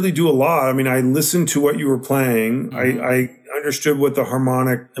 I don't really do a lot. I listened to what you were playing. I understood what the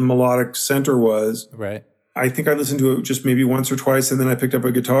harmonic and melodic center was. Right. I think I listened to it just maybe once or twice, and then I picked up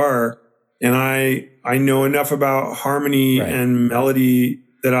a guitar. And I know enough about harmony and melody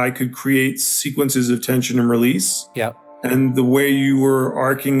that I could create sequences of tension and release. Yep. And the way you were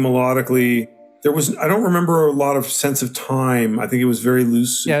arcing melodically, I don't remember a lot of sense of time. I think it was very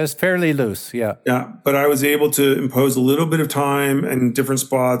loose. Yeah, it was fairly loose. Yeah. Yeah. But I was able to impose a little bit of time in different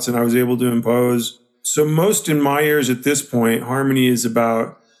spots, and I was able to impose. So most in my ears at this point, harmony is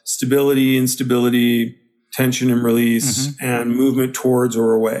about stability, instability, tension and release, and movement towards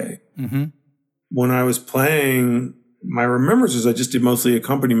or away. When I was playing, my remembrance is I just did mostly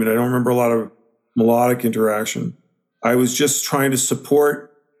accompaniment. I don't remember a lot of melodic interaction. I was just trying to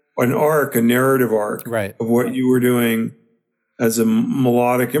support a narrative arc of what you were doing as a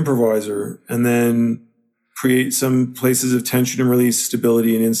melodic improviser, and then create some places of tension and release,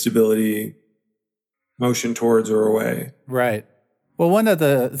 stability and instability, motion towards or away. Right. Well, one of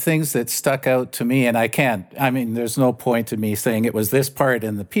the things that stuck out to me, and there's no point in me saying it was this part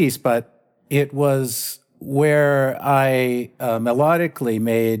in the piece, but it was where I melodically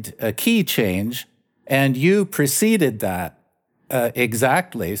made a key change, and you preceded that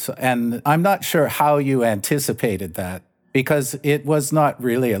exactly. So, and I'm not sure how you anticipated that, because it was not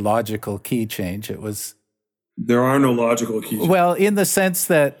really a logical key change. There are no logical keys. Well, in the sense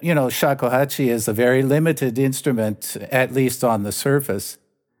that, shakuhachi is a very limited instrument, at least on the surface.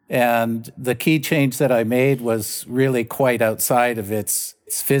 And the key change that I made was really quite outside of its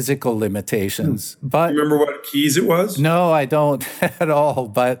physical limitations. But do you remember what keys it was? No, I don't at all.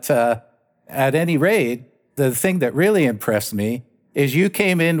 But at any rate, the thing that really impressed me is you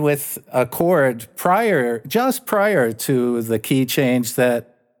came in with a chord just prior to the key change that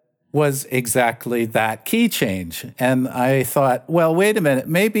was exactly that key change. And I thought, well, wait a minute,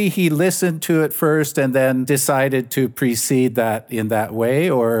 maybe he listened to it first and then decided to precede that in that way,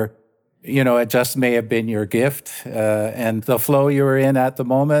 or, it just may have been your gift and the flow you were in at the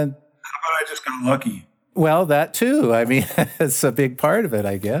moment. How about I just got lucky? Well, that too. It's a big part of it,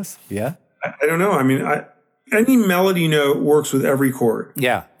 I guess. Yeah. I don't know. Any melody note works with every chord.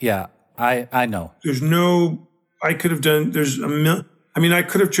 Yeah. I know. I could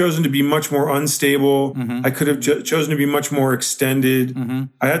have chosen to be much more unstable. I could have chosen to be much more extended.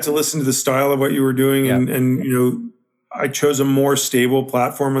 I had to listen to the style of what you were doing. And I chose a more stable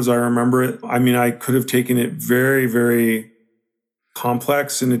platform as I remember it. I could have taken it very, very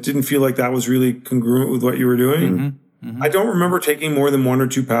complex, and it didn't feel like that was really congruent with what you were doing. I don't remember taking more than one or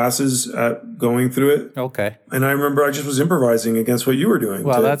two passes at going through it. Okay. And I remember I just was improvising against what you were doing.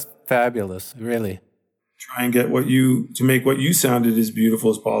 Well, that's fabulous, really. Try and get to make what you sounded as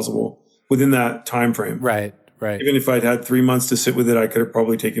beautiful as possible within that time frame. Right. Even if I'd had 3 months to sit with it, I could have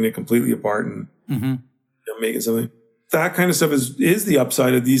probably taken it completely apart and make it something. that kind of stuff is the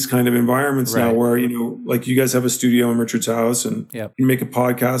upside of these kind of environments now, Right. where, like you guys have a studio in Richard's house and Yep. you make a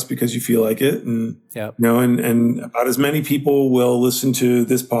podcast because you feel like it. And, Yep. and about as many people will listen to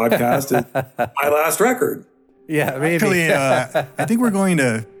this podcast as my last record. Yeah, maybe. Actually, I think we're going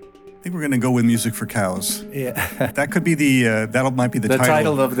to go with Music for Cows. yeah. That could be that might be the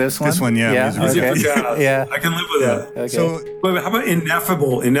title of this one? This one, yeah. Yeah, Music Music for for Cows. Cows. Yeah. I can live with that. Okay. So But how about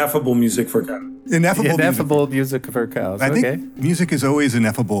ineffable music for cows? ineffable. Music. Ineffable music for cows. I Okay. think music is always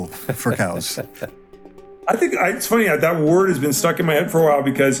ineffable for cows. I think it's funny, that word has been stuck in my head for a while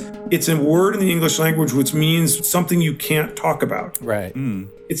because it's a word in the English language which means something you can't talk about. Right.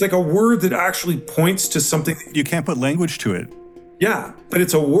 It's like a word that actually points to something. You can't put language to it. Yeah, but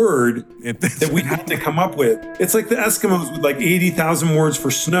it's a word It- that we had to come up with. It's like the Eskimos with like 80,000 words for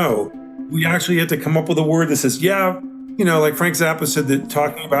snow. We actually had to come up with a word that says, yeah, like Frank Zappa said that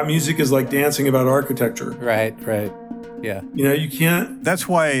talking about music is like dancing about architecture. Right. Yeah. You can't. That's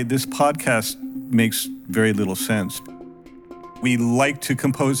why this podcast makes very little sense. We like to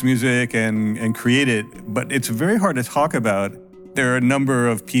compose music and create it, but it's very hard to talk about. There are a number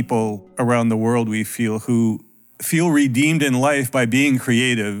of people around the world we feel who feel redeemed in life by being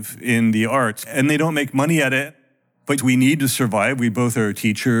creative in the arts, and they don't make money at it, but we need to survive. We both are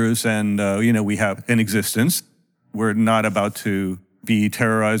teachers and, we have an existence. We're not about to be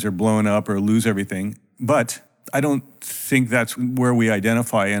terrorized or blown up or lose everything. But I don't think that's where we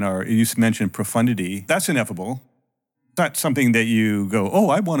identify you mentioned profundity. That's ineffable. That's something that you go, oh,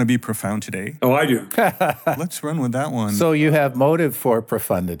 I want to be profound today. Oh, I do. Let's run with that one. So you have motive for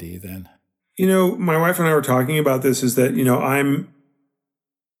profundity then. My wife and I were talking about this is that,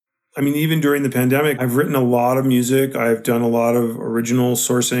 even during the pandemic, I've written a lot of music. I've done a lot of original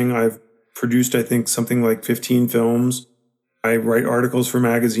sourcing. I've produced, I think, something like 15 films. I write articles for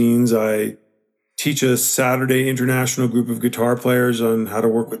magazines. I teach a Saturday international group of guitar players on how to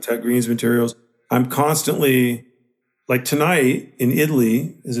work with Ted Green's materials. I'm constantly, like tonight in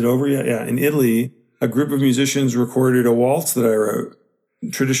Italy, is it over yet? Yeah, in Italy, a group of musicians recorded a waltz that I wrote.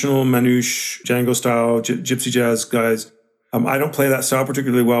 Traditional Manouche, Django style, gypsy jazz guys. I don't play that style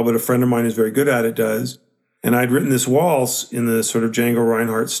particularly well, but a friend of mine who's very good at it does. And I'd written this waltz in the sort of Django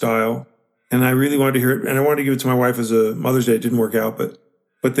Reinhardt style. And I really wanted to hear it. And I wanted to give it to my wife as a Mother's Day. It didn't work out,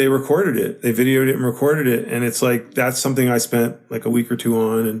 but they recorded it. They videoed it and recorded it. And it's like, that's something I spent like a week or two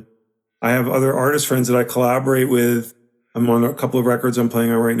on. And I have other artist friends that I collaborate with. I'm on a couple of records I'm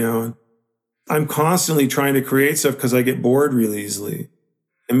playing on right now. And I'm constantly trying to create stuff because I get bored really easily.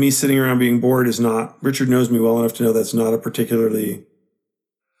 And me sitting around being bored is not, Richard knows me well enough to know that's not a particularly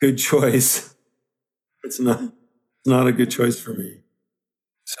good choice. It's not a good choice for me.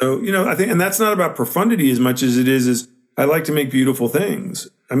 So, I think, and that's not about profundity as much as it is I like to make beautiful things.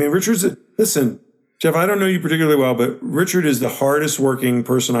 Listen, Jeff, I don't know you particularly well, but Richard is the hardest working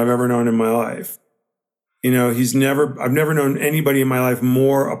person I've ever known in my life. I've never known anybody in my life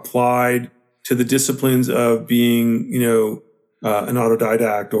more applied to the disciplines of being, an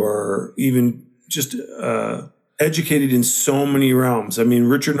autodidact or even just educated in so many realms.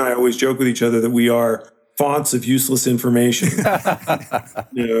 Richard and I always joke with each other that we are fonts of useless information,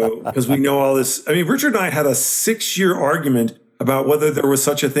 because we know all this. Richard and I had a 6-year argument about whether there was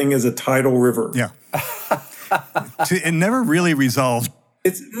such a thing as a tidal river. Yeah. It never really resolved.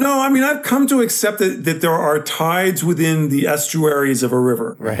 I've come to accept that there are tides within the estuaries of a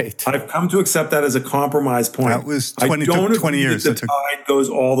river. Right. I've come to accept that as a compromise point. That was I don't took 20 agree years. that the tide goes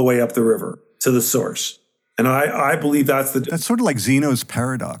all the way up the river to the source. And I believe that's sort of like Zeno's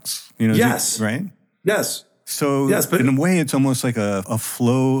paradox. Yes. Right? Yes. So yes, but in a way, it's almost like a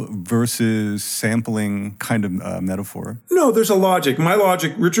flow versus sampling kind of metaphor. No, there's a logic.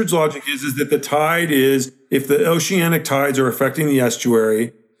 Richard's logic is that the tide is, if the oceanic tides are affecting the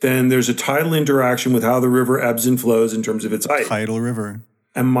estuary, then there's a tidal interaction with how the river ebbs and flows in terms of its height. Tidal river.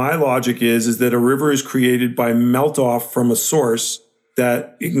 And my logic is that a river is created by melt off from a source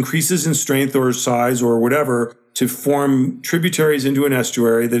that increases in strength or size or whatever to form tributaries into an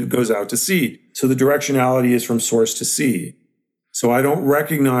estuary that goes out to sea. So the directionality is from source to sea. So I don't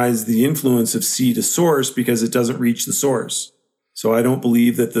recognize the influence of sea to source because it doesn't reach the source. So I don't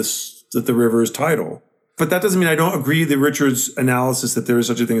believe that the river is tidal. But that doesn't mean I don't agree with Richard's analysis that there is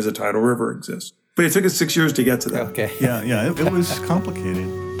such a thing as a tidal river exists. But it took us 6 years to get to that. Okay. Yeah. It was complicated.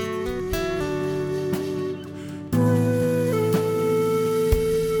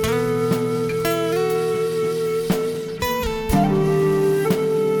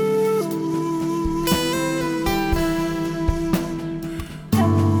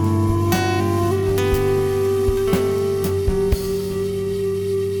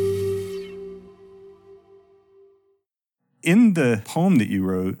 in the poem that you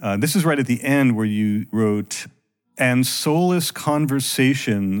wrote, this is right at the end where you wrote, "And soulless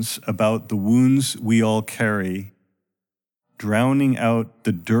conversations about the wounds we all carry, drowning out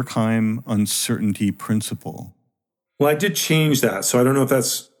the Durkheim uncertainty principle." Well, I did change that, so I don't know if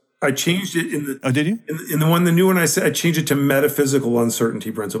that's. I changed it in the. Oh, did you? In the new one I said I changed it to metaphysical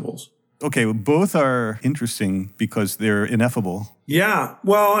uncertainty principles. Okay, well, both are interesting because they're ineffable. Yeah.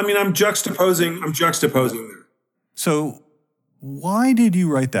 Well, I mean, I'm juxtaposing there. So why did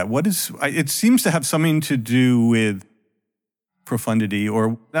you write that? It seems to have something to do with profundity,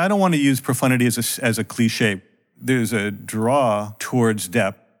 or I don't want to use profundity as a cliche. There's a draw towards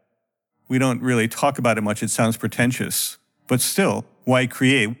depth. We don't really talk about it much. It sounds pretentious, but still, why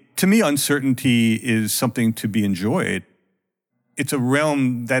create? To me, uncertainty is something to be enjoyed. It's a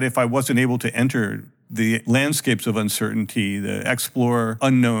realm that if I wasn't able to enter the landscapes of uncertainty, explore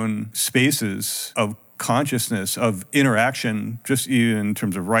unknown spaces of consciousness, of interaction, just even in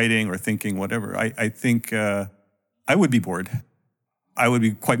terms of writing or thinking, whatever, I think I would be bored. I would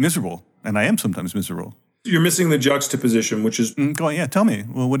be quite miserable, and I am sometimes miserable. You're missing the juxtaposition, which is... Tell me.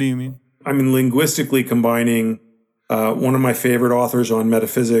 Well, what do you mean? I mean, linguistically combining one of my favorite authors on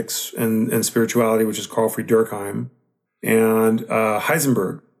metaphysics and spirituality, which is Carl Fried Durkheim, and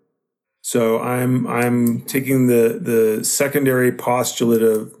Heisenberg. So I'm taking the secondary postulate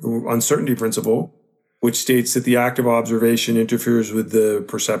of the uncertainty principle, which states that the act of observation interferes with the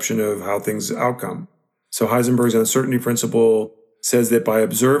perception of how things outcome. So Heisenberg's uncertainty principle says that by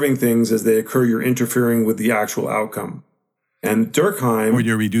observing things as they occur, you're interfering with the actual outcome. And Durkheim... Or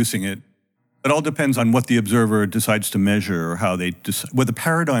you're reducing it. It all depends on what the observer decides to measure or how they what the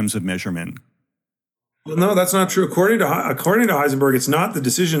paradigms of measurement. Well, no, that's not true. According to Heisenberg, it's not the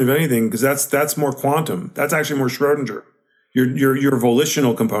decision of anything, because that's more quantum. That's actually more Schrodinger, your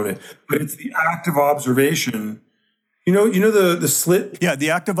volitional component. But it's the act of observation. You know the slit. Yeah, the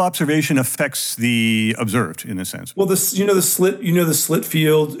act of observation affects the observed in a sense. Well, the slit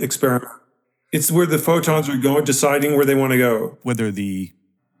field experiment. It's where the photons are going, deciding where they want to go. Whether the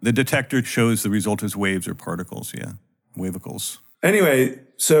detector shows the result as waves or particles. Yeah, wavicles. Anyway,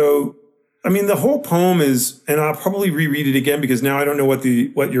 so. I mean, the whole poem is, and I'll probably reread it again because now I don't know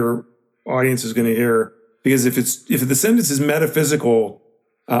what your audience is going to hear. Because if the sentence is metaphysical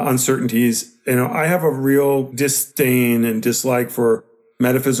uncertainties, I have a real disdain and dislike for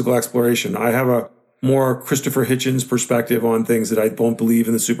metaphysical exploration. I have a more Christopher Hitchens perspective on things, that I don't believe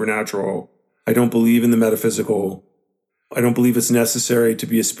in the supernatural. I don't believe in the metaphysical. I don't believe it's necessary to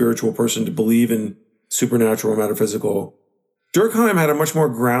be a spiritual person to believe in supernatural or metaphysical. Durkheim had a much more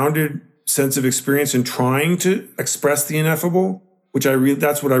grounded sense of experience in trying to express the ineffable,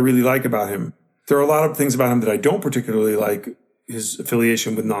 that's what I really like about him. There are a lot of things about him that I don't particularly like, his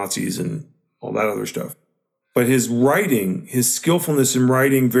affiliation with Nazis and all that other stuff. But his writing, his skillfulness in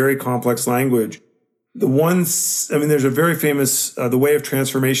writing very complex language, there's a very famous, The Way of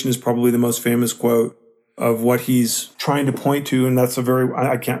Transformation is probably the most famous quote of what he's trying to point to, and that's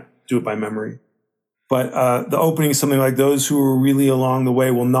I can't do it by memory. But the opening is something like, those who are really along the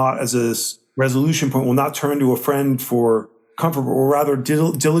way will not, as a resolution point, will not turn to a friend for comfort, but will rather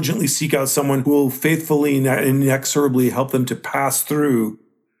diligently seek out someone who will faithfully and inexorably help them to pass through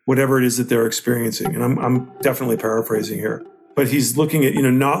whatever it is that they're experiencing. And I'm definitely paraphrasing here. But he's looking at,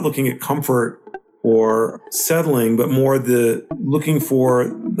 not looking at comfort or settling, but more looking for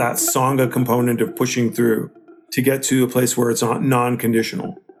that Sangha component of pushing through to get to a place where it's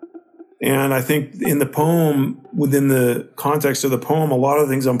non-conditional. And I think in the poem, within the context of the poem, a lot of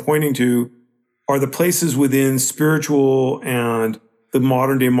the things I'm pointing to are the places within spiritual and the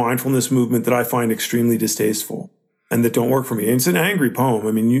modern day mindfulness movement that I find extremely distasteful and that don't work for me. And it's an angry poem.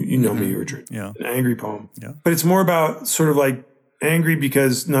 I mean, you know me, Richard. Yeah. An angry poem. Yeah. But it's more about sort of like angry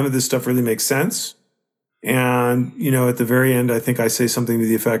because none of this stuff really makes sense. And, at the very end, I think I say something to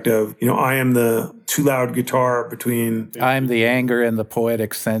the effect of, I am the too loud guitar between... I'm the anger and the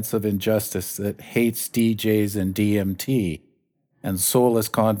poetic sense of injustice that hates DJs and DMT and soulless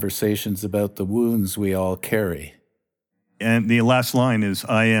conversations about the wounds we all carry. And the last line is,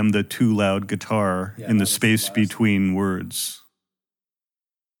 I am the too loud guitar in the space between words.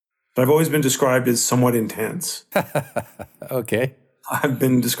 But I've always been described as somewhat intense. Okay. I've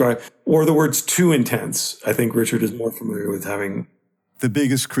been described, or the words too intense. I think Richard is more familiar with having. The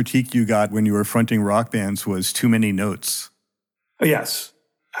biggest critique you got when you were fronting rock bands was too many notes. Oh, yes.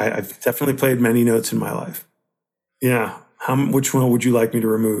 I've definitely played many notes in my life. Yeah. Which one would you like me to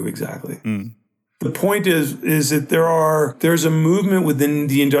remove exactly? The point is that there's a movement within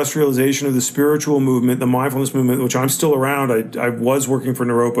the industrialization of the spiritual movement, the mindfulness movement, which I'm still around. I was working for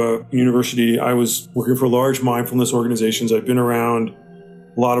Naropa University. I was working for large mindfulness organizations. I've been around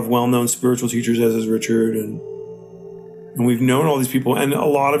a lot of well-known spiritual teachers, as is Richard, and we've known all these people, and a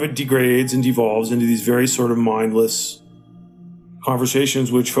lot of it degrades and devolves into these very sort of mindless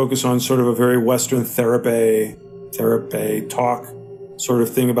conversations which focus on sort of a very Western therapy talk sort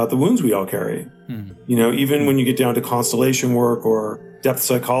of thing about the wounds we all carry. You know, even when you get down to constellation work or depth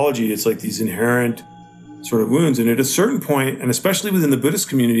psychology, it's like these inherent sort of wounds. And at a certain point, and especially within the Buddhist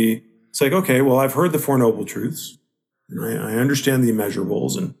community, it's like, okay, well, I've heard the Four Noble Truths, and I understand the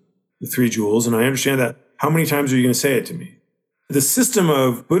immeasurables and the three jewels, and I understand that. How many times are you going to say it to me? The system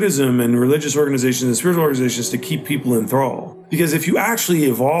of Buddhism and religious organizations and spiritual organizations is to keep people in thrall. Because if you actually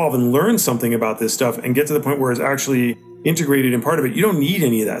evolve and learn something about this stuff and get to the point where it's actually integrated in part of it, you don't need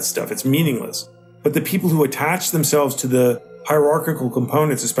any of that stuff. It's meaningless. But the people who attach themselves to the hierarchical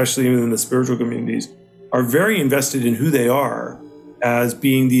components, especially within the spiritual communities, are very invested in who they are as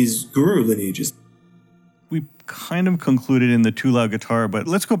being these guru lineages. We kind of concluded in the Too Loud Guitar, but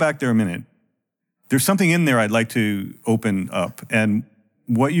let's go back there a minute. There's something in there I'd like to open up. And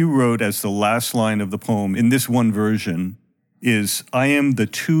what you wrote as the last line of the poem in this one version is, I am the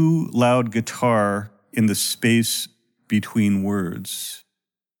too loud guitar in the space between words.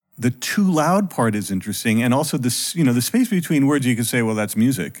 The too loud part is interesting. And also this, the space between words, you could say, well, that's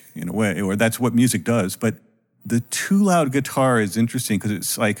music in a way, or that's what music does. But the too loud guitar is interesting because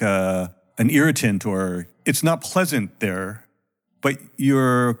it's like an irritant, or it's not pleasant there, but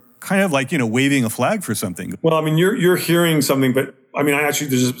you're kind of like, waving a flag for something. Well, I mean, you're hearing something, but I mean,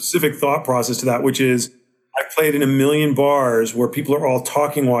 there's a specific thought process to that, which is I've played in a million bars where people are all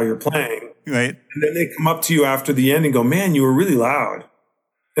talking while you're playing. Right. And then they come up to you after the end and go, man, you were really loud.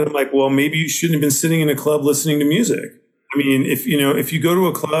 And I'm like, well, maybe you shouldn't have been sitting in a club listening to music. I mean, if you go to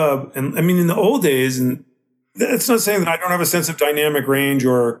a club, and I mean, in the old days, and that's not saying that I don't have a sense of dynamic range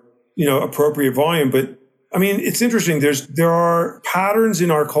or, appropriate volume, but I mean, it's interesting. There are patterns in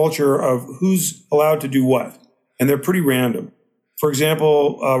our culture of who's allowed to do what, and they're pretty random. For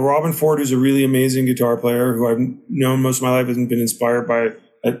example, Robben Ford, who's a really amazing guitar player who I've known most of my life and been inspired by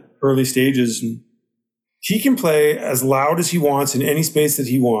at early stages. And he can play as loud as he wants in any space that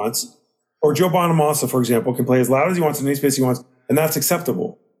he wants. Or Joe Bonamassa, for example, can play as loud as he wants in any space he wants, and that's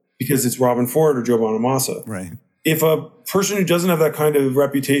acceptable because it's Robben Ford or Joe Bonamassa. Right. If a person who doesn't have that kind of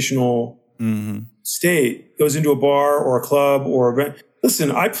reputational state goes into a bar or a club or event.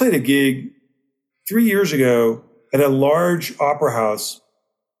 Listen, I played a gig 3 years ago at a large opera house,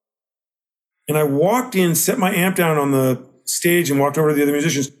 and I walked in, set my amp down on the stage and walked over to the other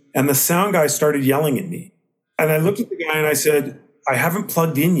musicians, and the sound guy started yelling at me. And I looked at the guy and I said, I haven't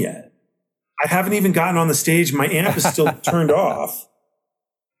plugged in yet. I haven't even gotten on the stage. My amp is still turned off.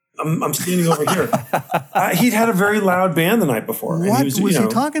 I'm standing over here. He'd had a very loud band the night before. What was he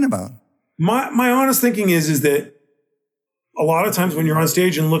talking about? My honest thinking is that a lot of times when you're on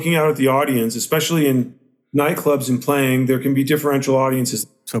stage and looking out at the audience, especially in nightclubs and playing, there can be differential audiences.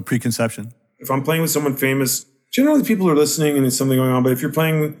 So preconception. If I'm playing with someone famous, generally people are listening and there's something going on. But if you're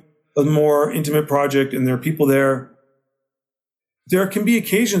playing a more intimate project and there are people there can be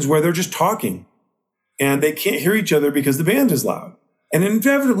occasions where they're just talking and they can't hear each other because the band is loud. And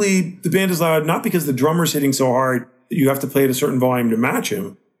inevitably, the band is loud not because the drummer's hitting so hard that you have to play at a certain volume to match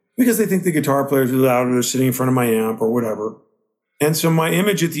him, because they think the guitar players are loud or they're sitting in front of my amp or whatever. And so my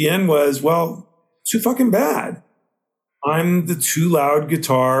image at the end was, well, too fucking bad. I'm the too loud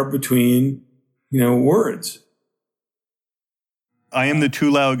guitar between, words. I am the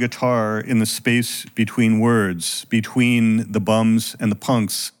too loud guitar in the space between words, between the bums and the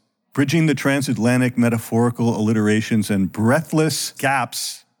punks, bridging the transatlantic metaphorical alliterations and breathless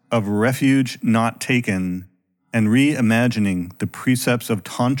gaps of refuge not taken, and reimagining the precepts of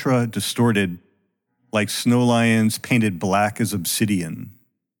Tantra distorted like snow lions painted black as obsidian.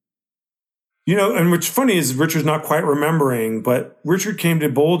 And what's funny is Richard's not quite remembering, but Richard came to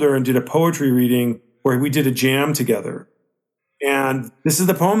Boulder and did a poetry reading where we did a jam together. And this is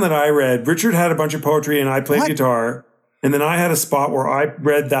the poem that I read. Richard had a bunch of poetry and I played guitar. And then I had a spot where I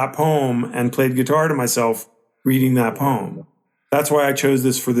read that poem and played guitar to myself reading that poem. That's why I chose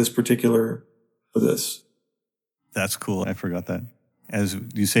this for this. That's cool. I forgot that. As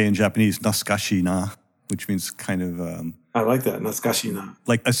you say in Japanese, naskashi na, which means kind of... I like that, naskashi na.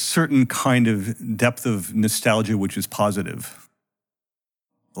 Like a certain kind of depth of nostalgia, which is positive.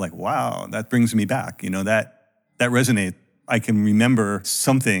 Like, wow, that brings me back. That resonates. I can remember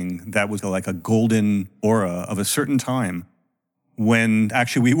something that was like a golden aura of a certain time when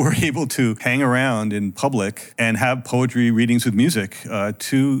actually we were able to hang around in public and have poetry readings with music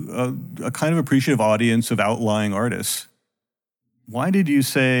to a kind of appreciative audience of outlying artists. Why did you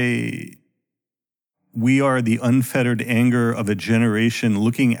say we are the unfettered anger of a generation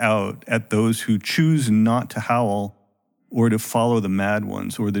looking out at those who choose not to howl or to follow the mad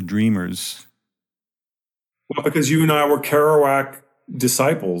ones or the dreamers? Well, because you and I were Kerouac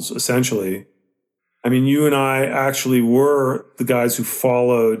disciples, essentially. I mean, you and I actually were the guys who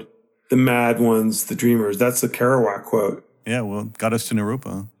followed the mad ones, the dreamers. That's the Kerouac quote. Yeah, well, got us to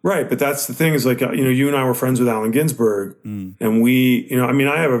Naropa. Right. But that's the thing is like, you and I were friends with Allen Ginsberg. And we,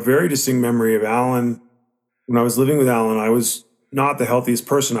 I have a very distinct memory of Allen. When I was living with Allen, I was not the healthiest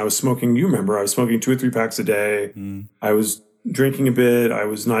person. I was smoking, I was smoking 2 or 3 packs a day. I was drinking a bit. I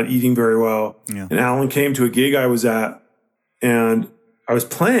was not eating very well. Yeah. And Allen came to a gig I was at, and I was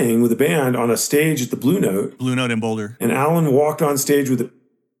playing with a band on a stage at the Blue Note. Blue Note in Boulder. And Allen walked on stage with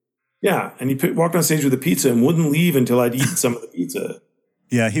walked on stage with a pizza and wouldn't leave until I'd eaten some of the pizza.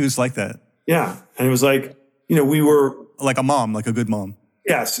 Yeah, he was like that. Yeah. And it was like, we were... Like a mom, like a good mom.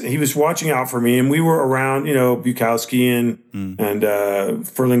 Yes. He was watching out for me. And we were around, Bukowski and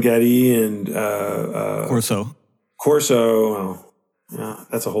Ferlinghetti and... Corso. Well, yeah,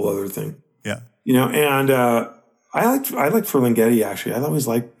 that's a whole other thing. Yeah. And I liked Ferlinghetti, actually. I always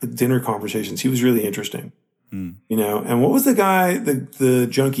liked the dinner conversations. He was really interesting. And what was the guy, the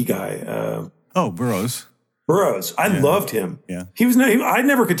junkie guy? Burroughs. Burroughs. I loved him. Yeah. I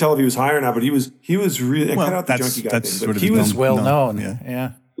never could tell if he was high or not, but he was really, cut out the junkie guy thing. But he was well known.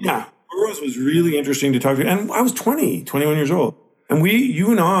 Yeah. Yeah. Burroughs was really interesting to talk to. And I was 21 years old. And you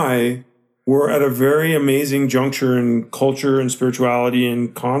and I were at a very amazing juncture in culture and spirituality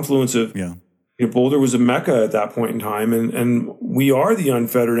and confluence of, Boulder was a mecca at that point in time. And we are the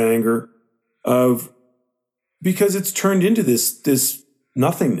unfettered anger of, because it's turned into this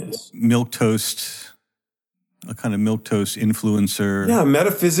nothingness. Milquetoast, a kind of milquetoast influencer. Yeah,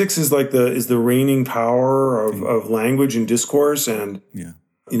 metaphysics is like the reigning power of language and discourse. And,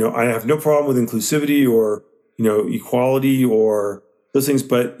 I have no problem with inclusivity or, equality or those things.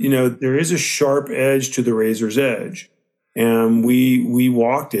 But, there is a sharp edge to the razor's edge. And we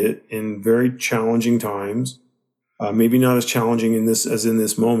walked it in very challenging times. Maybe not as challenging as in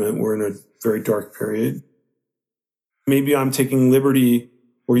this moment. We're in a very dark period. Maybe I'm taking liberty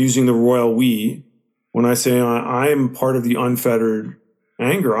or using the royal we when I say I am part of the unfettered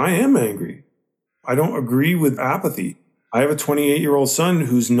anger. I am angry. I don't agree with apathy. I have a 28-year-old son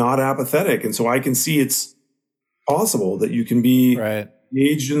who's not apathetic. And so I can see it's possible that you can be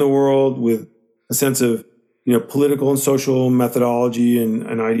engaged in the world with a sense of, political and social methodology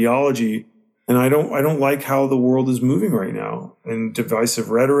and ideology. And I don't like how the world is moving right now, and divisive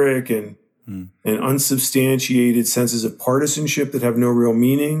rhetoric and unsubstantiated senses of partisanship that have no real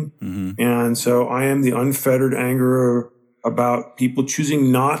meaning. And so I am the unfettered anger about people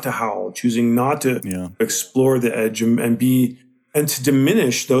choosing not to howl, choosing not to explore the edge and to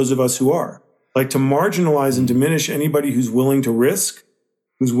diminish those of us who are. Like to marginalize and diminish anybody who's willing to risk,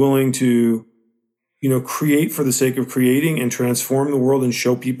 who's willing to, create for the sake of creating and transform the world and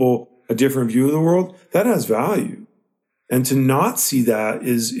show people a different view of the world. That has value. And to not see that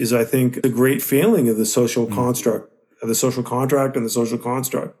is I think, the great failing of the social construct, of the social contract and the social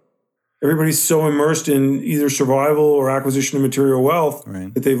construct. Everybody's so immersed in either survival or acquisition of material wealth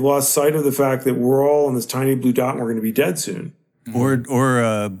that they've lost sight of the fact that we're all on this tiny blue dot and we're going to be dead soon. Or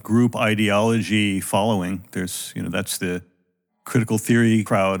group ideology following. There's, that's the critical theory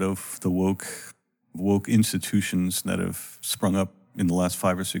crowd of the woke institutions that have sprung up in the last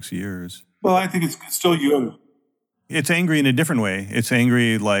 5 or 6 years. Well, I think it's still young. It's angry in a different way. It's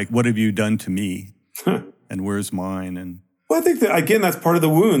angry like, what have you done to me? And where's mine? And well, I think that, again, that's part of the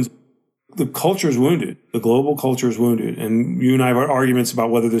wounds. The culture is wounded. The global culture is wounded. And you and I have arguments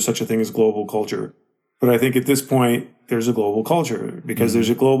about whether there's such a thing as global culture. But I think at this point, there's a global culture because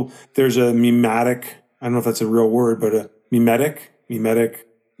there's a mimetic, I don't know if that's a real word, but a mimetic,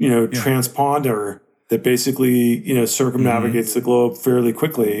 transponder that basically, circumnavigates the globe fairly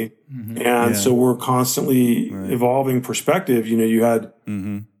quickly. And so we're constantly evolving perspective. You had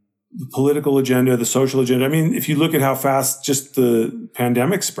the political agenda, the social agenda. I mean, if you look at how fast just the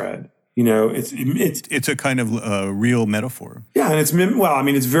pandemic spread, it's a kind of real metaphor. Yeah. And it's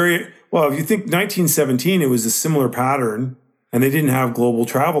very, if you think 1917, it was a similar pattern and they didn't have global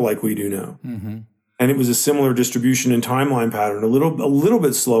travel like we do now. And it was a similar distribution and timeline pattern, a little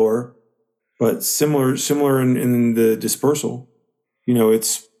bit slower, but similar in the dispersal.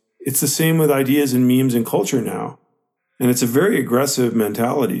 It's the same with ideas and memes and culture now. And it's a very aggressive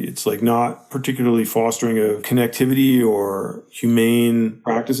mentality. It's like not particularly fostering a connectivity or humane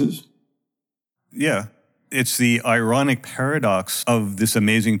practices. Yeah. It's the ironic paradox of this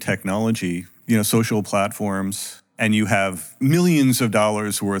amazing technology, social platforms, and you have millions of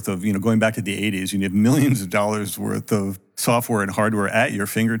dollars worth of, going back to the 80s, you have millions of dollars worth of software and hardware at your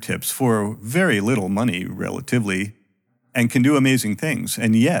fingertips for very little money relatively, and can do amazing things.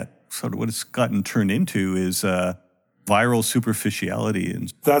 And yet, sort of what it's gotten turned into is viral superficiality.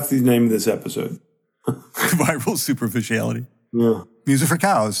 And that's the name of this episode. Viral superficiality. Yeah. Music for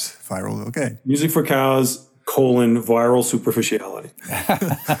cows. Viral, okay. Music for cows, viral superficiality.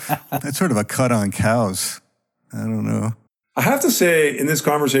 That's sort of a cut on cows. I don't know. I have to say in this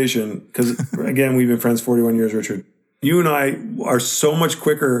conversation, because again, we've been friends 41 years, Richard, you and I are so much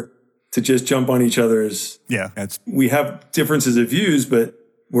quicker to just jump on each other's. Yeah. We have differences of views, but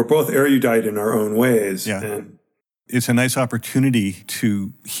we're both erudite in our own ways. Yeah. And it's a nice opportunity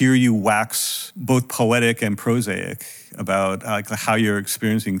to hear you wax both poetic and prosaic about how you're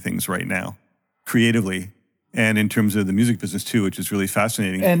experiencing things right now, creatively, and in terms of the music business too, which is really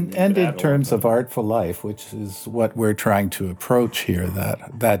fascinating. And in terms of Artful Life, which is what we're trying to approach here,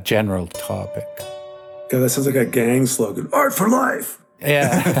 that general topic. God, that sounds like a gang slogan. Art for life.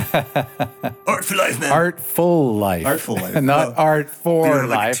 Yeah. Art for life, man. Artful life. Artful life. Not art for life.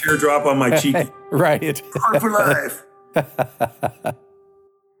 Like a teardrop on my cheek. Right. Art for life.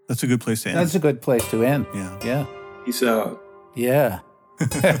 That's a good place to end. That's a good place to end. Yeah. Peace out. Yeah.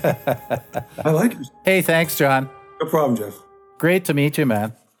 I like it. Hey, thanks, John. No problem, Jeff. Great to meet you,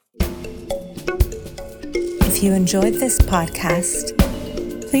 man. If you enjoyed this podcast,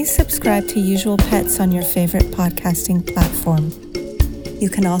 please subscribe to Usual Pets on your favorite podcasting platform. You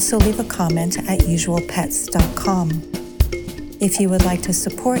can also leave a comment at usualpets.com. If you would like to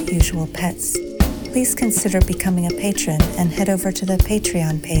support Usual Pets, please consider becoming a patron and head over to the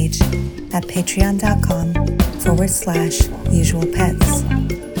Patreon page at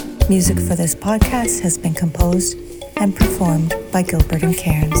patreon.com/usualpets. Music for this podcast has been composed and performed by Gilbert and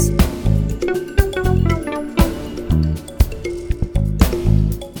Cairns.